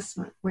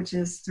assessment, which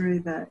is through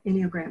the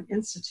Enneagram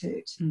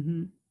Institute.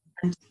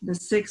 And the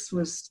 6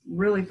 was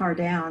really far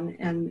down,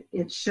 and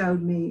it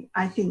showed me,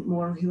 I think,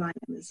 more who I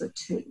am as a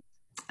 2.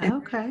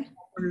 Okay.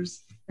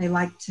 They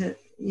like to,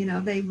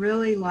 they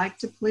really like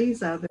to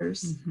please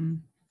others.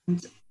 And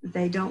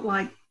they don't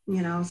like,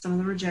 some of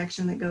the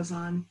rejection that goes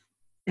on.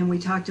 And we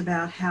talked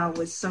about how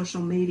with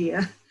social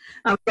media,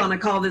 I was on a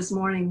call this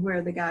morning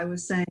where the guy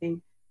was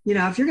saying,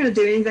 if you're going to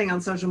do anything on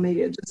social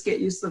media, just get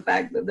used to the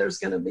fact that there's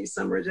going to be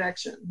some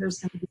rejection. There's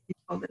going to be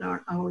people that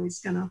aren't always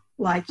going to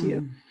like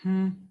you.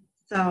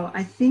 So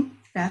I think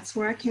that's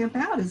where I camp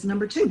out, is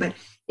number 2. But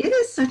it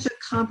is such a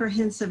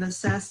comprehensive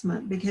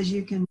assessment, because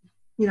you can,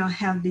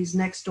 have these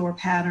next door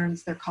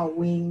patterns. They're called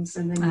wings,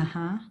 and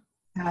then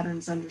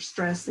patterns under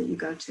stress that you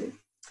go to.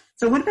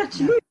 So what about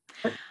you?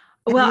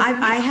 Well,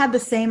 I had the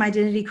same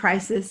identity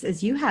crisis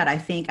as you had, I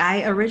think.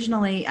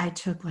 I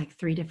took like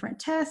 3 different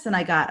tests and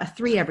I got a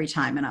 3 every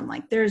time. And I'm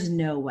like, there's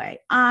no way.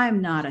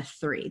 I'm not a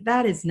 3.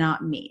 That is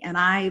not me. And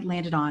I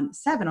landed on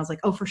 7. I was like,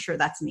 oh, for sure,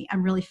 that's me.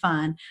 I'm really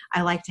fun.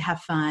 I like to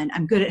have fun.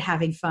 I'm good at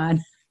having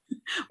fun.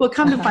 Well,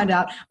 come to find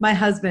out, my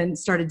husband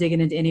started digging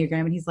into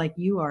Enneagram, and he's like,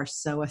 you are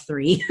so a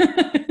 3.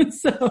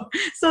 So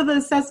the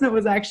assessment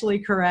was actually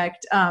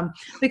correct.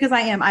 Because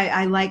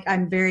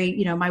I'm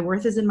very, my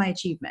worth is in my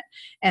achievement.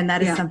 And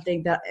that is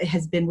something that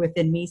has been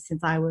within me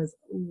since I was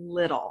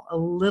a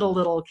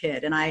little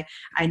kid. And I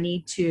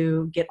need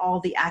to get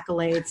all the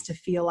accolades to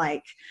feel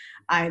like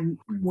I'm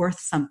worth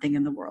something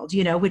in the world,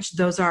 which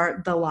those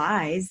are the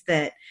lies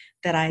that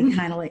I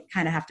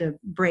kind of have to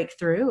break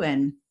through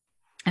and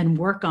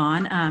work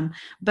on.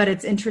 But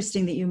it's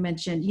interesting that you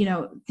mentioned,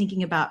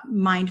 thinking about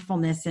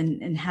mindfulness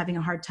and having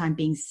a hard time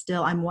being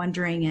still. I'm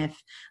wondering if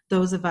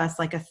those of us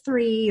like a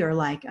 3 or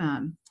like,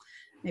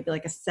 maybe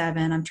like a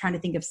 7, I'm trying to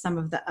think of some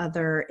of the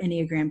other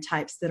Enneagram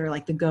types that are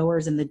like the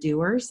goers and the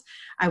doers.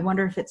 I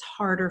wonder if it's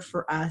harder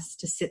for us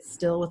to sit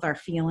still with our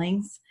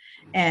feelings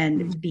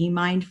and be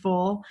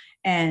mindful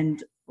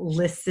and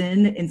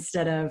listen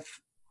instead of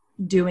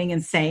doing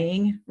and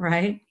saying,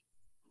 right?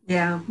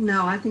 Yeah,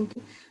 no, I think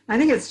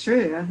it's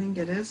true. I think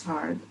it is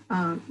hard.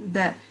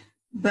 But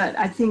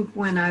I think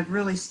when I've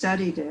really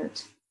studied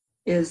it,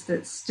 is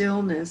that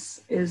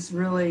stillness is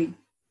really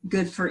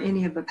good for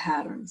any of the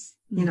patterns.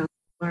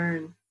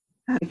 Learn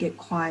how to get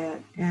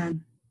quiet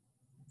and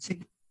to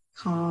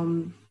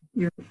calm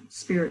your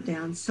spirit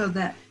down, so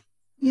that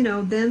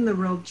then the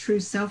real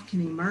true self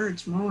can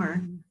emerge more.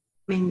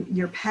 I mean,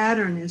 your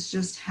pattern is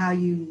just how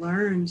you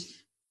learned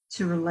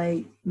to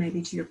relate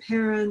maybe to your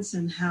parents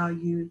and how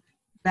you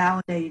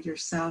validated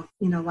yourself.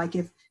 Like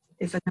if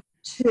a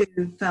number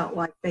 2 felt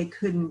like they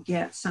couldn't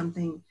get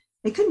something,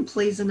 they couldn't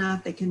please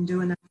enough, they couldn't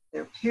do enough for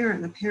their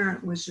parent, the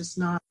parent was just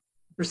not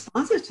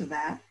responsive to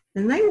that,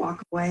 then they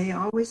walk away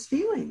always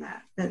feeling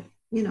that,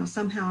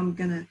 somehow I'm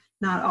going to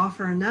not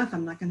offer enough.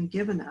 I'm not going to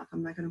give enough.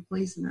 I'm not going to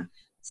please enough.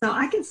 So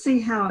I can see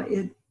how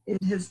it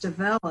has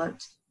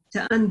developed.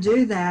 To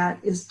undo that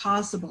is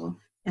possible.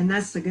 And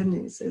that's the good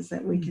news, is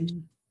that we can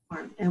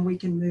transform and we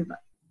can move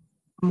up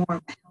to more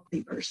of a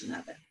healthy version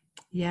of it.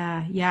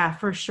 Yeah,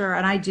 for sure.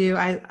 And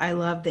I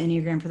love the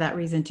Enneagram for that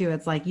reason too.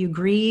 It's like you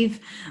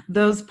grieve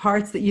those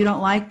parts that you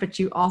don't like, but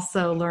you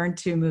also learn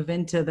to move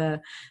into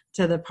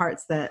the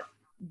parts that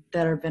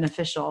are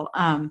beneficial.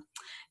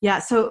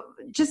 So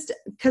just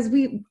because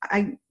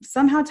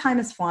somehow time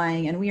is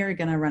flying and we are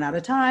going to run out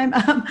of time.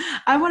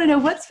 I want to know,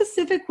 what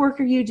specific work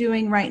are you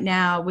doing right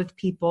now with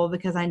people?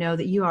 Because I know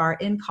that you are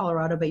in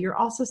Colorado, but you're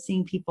also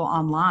seeing people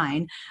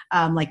online,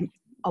 like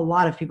a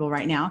lot of people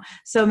right now.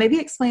 So maybe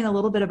explain a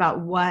little bit about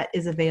what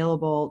is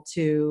available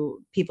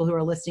to people who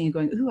are listening and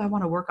going, ooh, I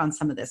want to work on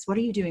some of this. What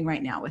are you doing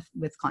right now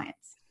with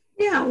clients?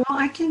 Yeah, well,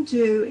 I can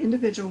do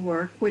individual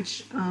work,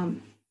 which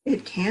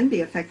it can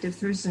be effective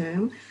through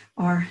Zoom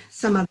or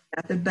some other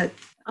method, but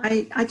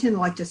I tend to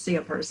like to see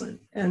a person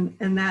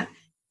and that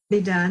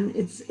be done.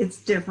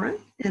 It's different,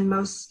 and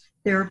most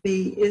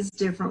therapy is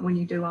different when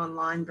you do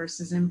online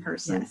versus in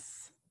person.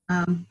 Yes.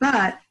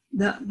 But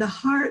the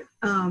heart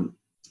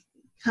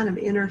kind of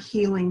inner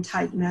healing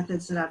type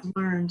methods that I've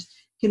learned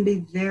can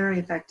be very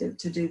effective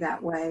to do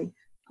that way.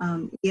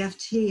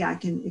 EFT, I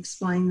can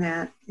explain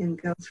that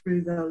and go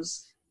through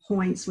those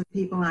points with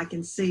people, and I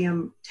can see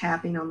them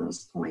tapping on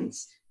those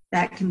points.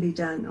 That can be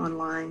done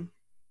online.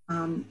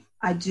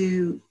 I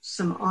do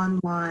some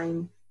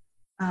online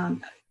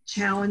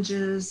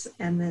challenges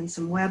and then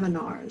some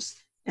webinars.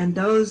 And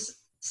those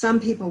some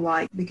people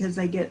like because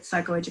they get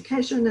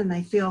psychoeducation and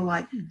they feel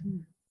like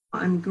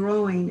I'm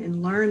growing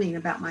and learning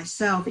about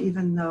myself,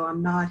 even though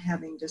I'm not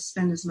having to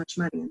spend as much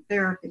money in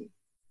therapy.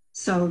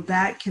 So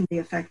that can be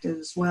effective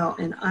as well.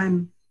 And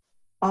I'm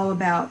all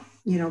about,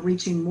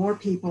 reaching more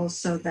people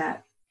so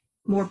that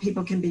more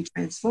people can be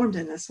transformed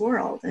in this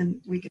world and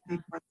we can be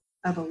part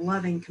of a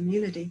loving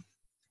community.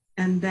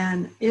 And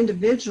then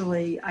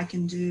individually, I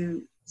can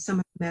do some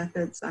of the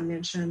methods I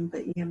mentioned,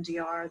 the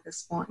EMDR, the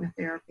Splunk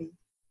therapy,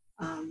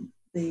 I'm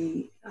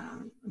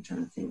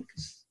trying to think,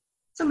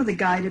 some of the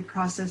guided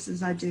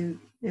processes I do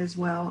as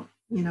well,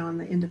 on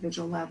the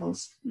individual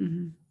levels.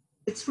 Mm-hmm.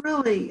 It's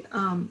really,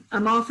 I'm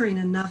offering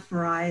enough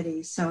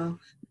variety so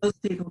those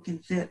people can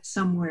fit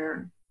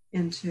somewhere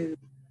into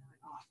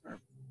my offer.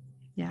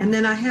 Yeah. And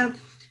then I have,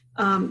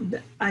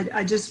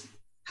 I just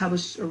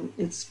published,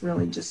 it's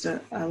really just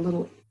a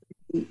little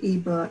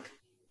ebook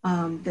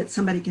that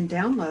somebody can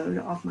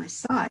download off my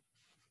site.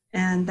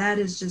 And that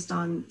is just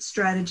on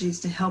strategies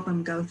to help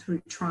them go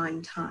through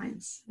trying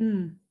times.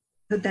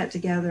 Put that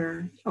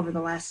together over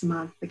the last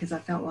month because I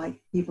felt like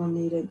people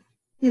needed,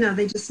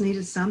 they just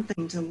needed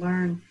something to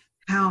learn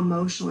how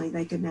emotionally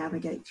they could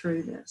navigate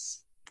through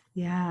this.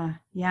 Yeah.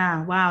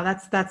 Wow.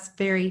 That's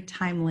very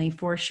timely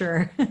for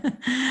sure.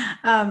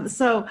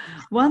 So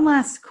one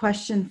last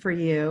question for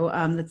you.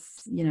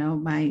 That's,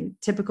 my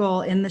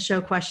typical in the show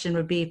question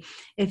would be,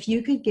 if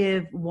you could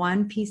give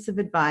one piece of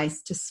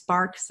advice to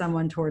spark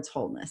someone towards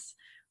wholeness,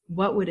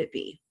 what would it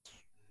be?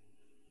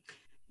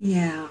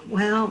 Yeah,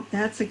 well,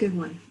 that's a good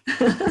one.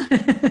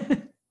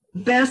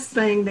 Best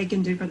thing they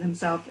can do for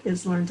themselves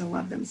is learn to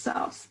love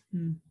themselves.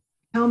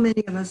 How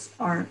many of us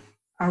are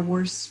our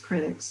worst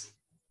critics?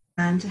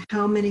 And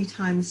how many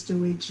times do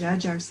we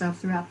judge ourselves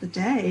throughout the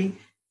day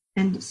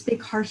and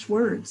speak harsh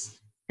words?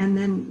 And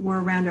then we're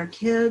around our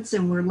kids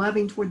and we're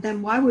loving toward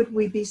them. Why would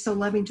we be so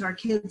loving to our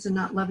kids and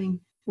not loving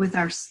with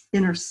our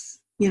inner,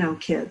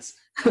 kids?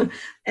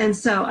 And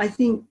so I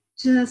think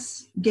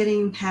just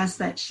getting past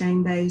that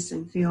shame base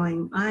and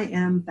feeling I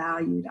am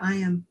valued,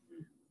 I'm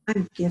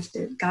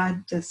gifted.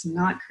 God does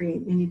not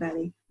create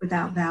anybody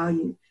without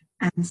value.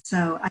 And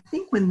so I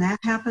think when that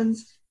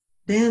happens,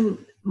 then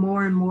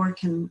more and more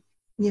can,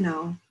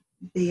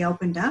 be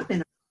opened up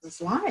in a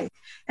person's life.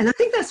 And I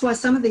think that's why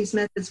some of these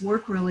methods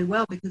work really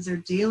well, because they're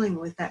dealing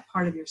with that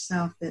part of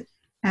yourself that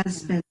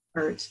has been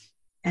hurt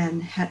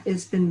and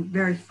it's been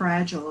very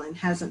fragile and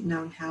hasn't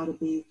known how to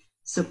be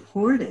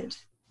supported.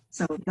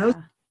 So those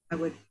I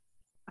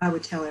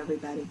would tell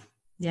everybody.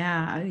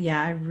 Yeah.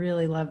 I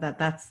really love that.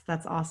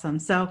 That's awesome.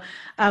 So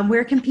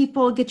where can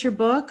people get your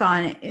book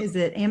on? Is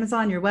it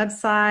Amazon, your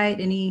website,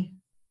 any?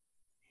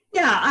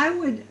 Yeah, I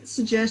would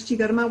suggest you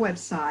go to my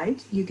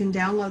website. You can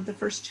download the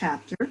first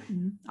chapter.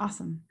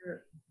 Awesome.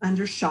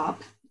 Under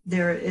shop,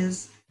 there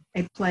is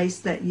a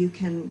place that you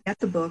can get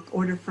the book,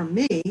 order from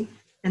me,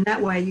 and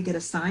that way you get a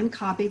signed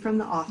copy from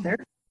the author,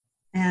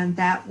 and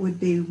that would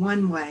be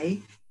one way.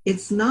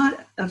 It's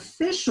not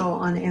official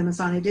on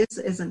Amazon. It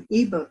is an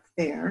ebook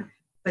there,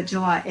 but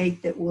July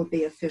 8th it will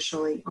be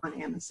officially on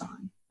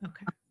Amazon.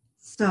 Okay.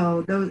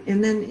 So those,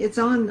 and then it's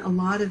on a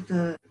lot of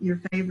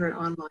your favorite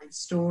online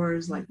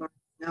stores like Barnes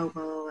 &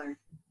 Noble, or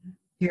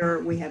here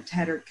we have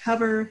Tattered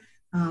Cover.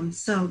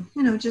 So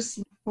just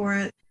look for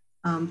it.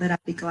 But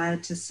I'd be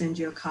glad to send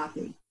you a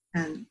copy,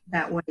 and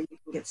that way you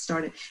can get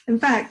started. In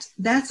fact,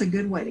 that's a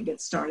good way to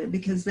get started,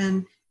 because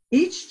then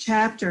each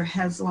chapter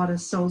has a lot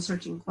of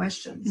soul-searching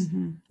questions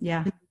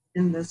Yeah.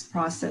 in this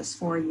process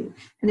for you.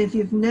 And if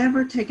you've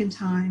never taken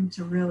time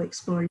to really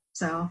explore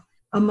yourself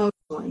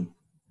emotionally,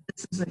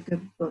 this is a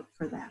good book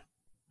for that.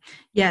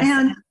 Yes.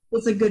 And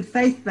it's a good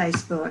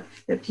faith-based book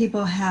that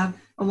people have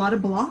a lot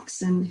of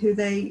blocks in who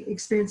they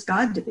experience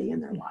God to be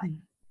in their life.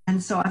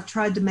 And so I've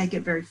tried to make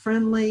it very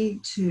friendly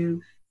to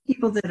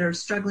people that are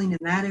struggling in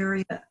that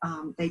area.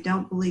 They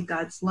don't believe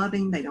God's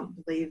loving. They don't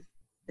believe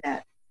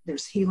that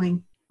there's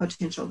healing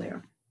potential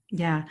there.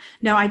 Yeah,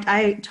 no,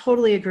 I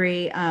totally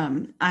agree.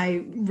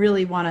 I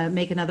really want to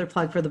make another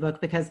plug for the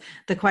book because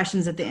the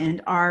questions at the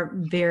end are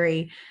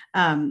very,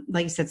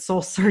 like you said,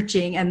 soul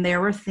searching. And there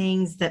were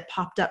things that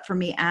popped up for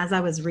me as I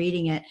was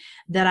reading it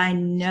that I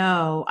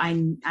know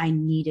I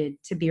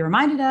needed to be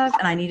reminded of,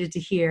 and I needed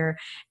to hear,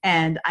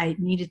 and I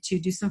needed to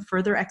do some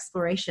further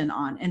exploration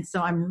on. And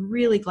so I'm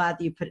really glad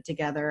that you put it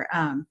together.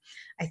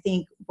 I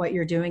think what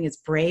you're doing is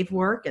brave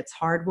work. It's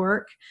hard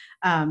work,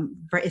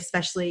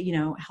 especially,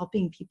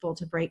 helping people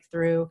to break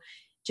through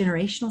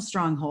generational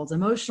strongholds,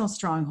 emotional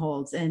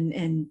strongholds,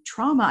 and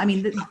trauma. I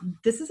mean,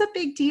 this is a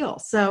big deal.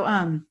 So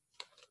I'm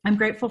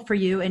grateful for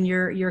you and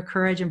your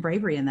courage and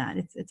bravery in that.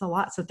 It's a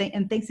lot. So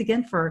thanks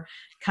again for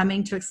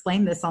coming to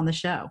explain this on the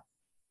show.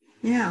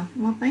 Yeah,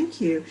 well, thank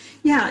you.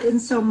 Yeah,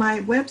 and so my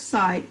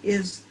website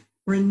is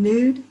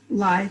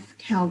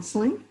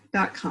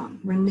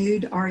renewedlifecounseling.com.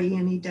 Renewed,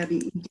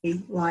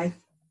 RENEWED, life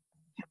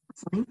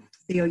counseling,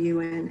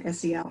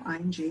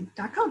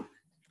 COUNSELING.com.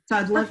 So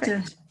I'd love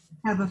to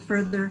have a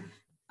further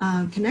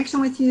connection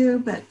with you,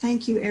 but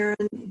thank you,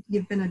 Erin.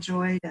 You've been a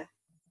joy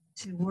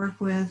to work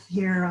with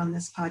here on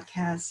this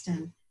podcast,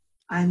 and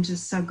I'm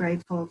just so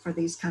grateful for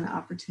these kind of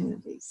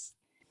opportunities.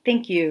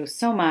 Thank you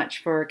so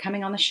much for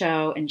coming on the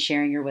show and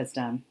sharing your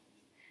wisdom.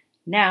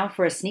 Now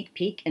for a sneak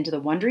peek into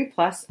the Wondery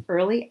Plus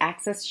Early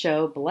Access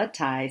Show Blood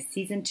Ties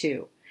Season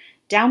 2.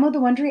 Download the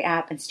Wondery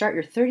app and start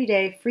your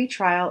 30-day free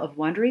trial of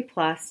Wondery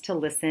Plus to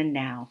listen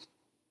now.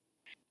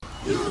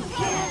 You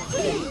can't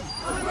keep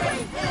a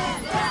great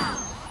man down.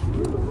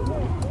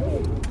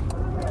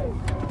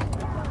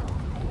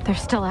 They're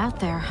still out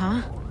there,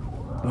 huh?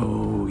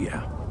 Oh,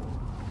 yeah.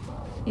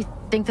 You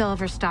think they'll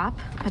ever stop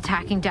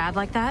attacking Dad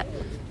like that?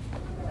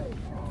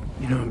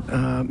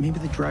 Maybe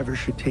the driver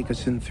should take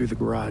us in through the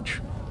garage.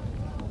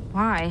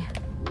 Why?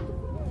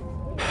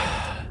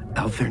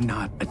 Al, they're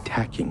not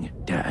attacking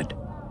Dad.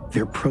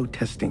 They're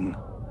protesting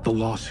the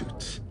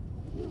lawsuits.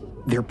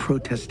 They're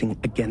protesting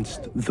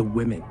against the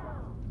women.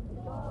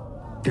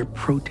 They're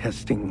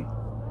protesting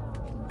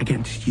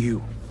against you.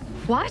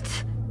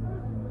 What?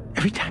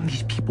 Every time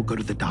these people go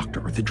to the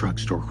doctor or the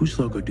drugstore, whose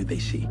logo do they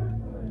see?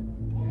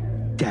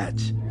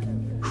 Dad's.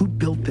 Who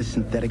built the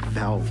synthetic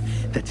valve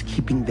that's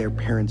keeping their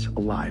parents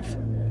alive?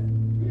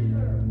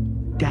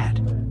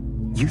 Dad,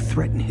 you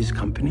threaten his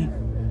company,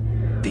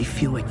 they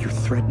feel like you're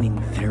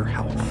threatening their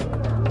health.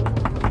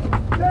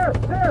 There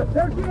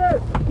she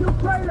is! You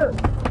traitor!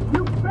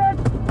 You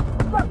bitch!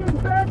 Fucking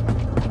bitch!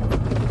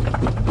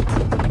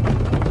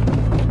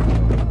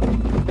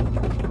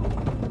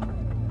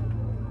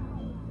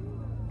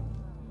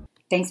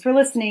 Thanks for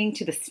listening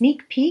to the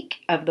sneak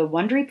peek of the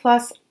Wondery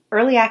Plus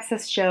Early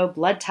Access Show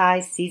Blood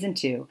Ties Season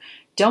 2.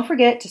 Don't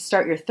forget to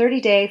start your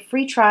 30-day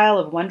free trial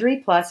of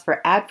Wondery Plus for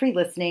ad-free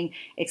listening,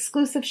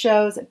 exclusive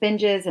shows,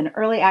 binges, and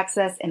early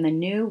access in the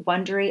new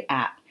Wondery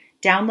app.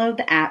 Download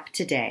the app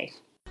today.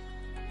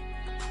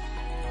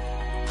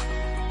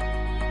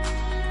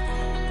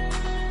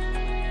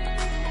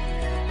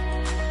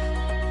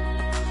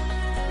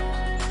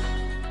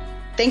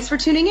 Thanks for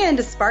tuning in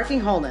to Sparking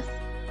Wholeness.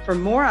 For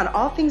more on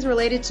all things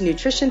related to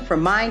nutrition for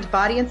mind,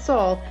 body, and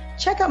soul,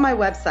 check out my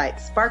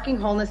website,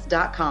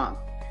 sparkingwholeness.com.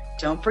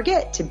 Don't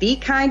forget to be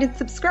kind and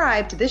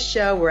subscribe to this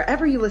show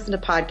wherever you listen to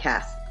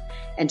podcasts.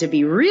 And to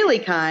be really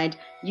kind,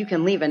 you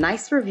can leave a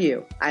nice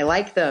review. I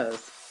like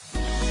those.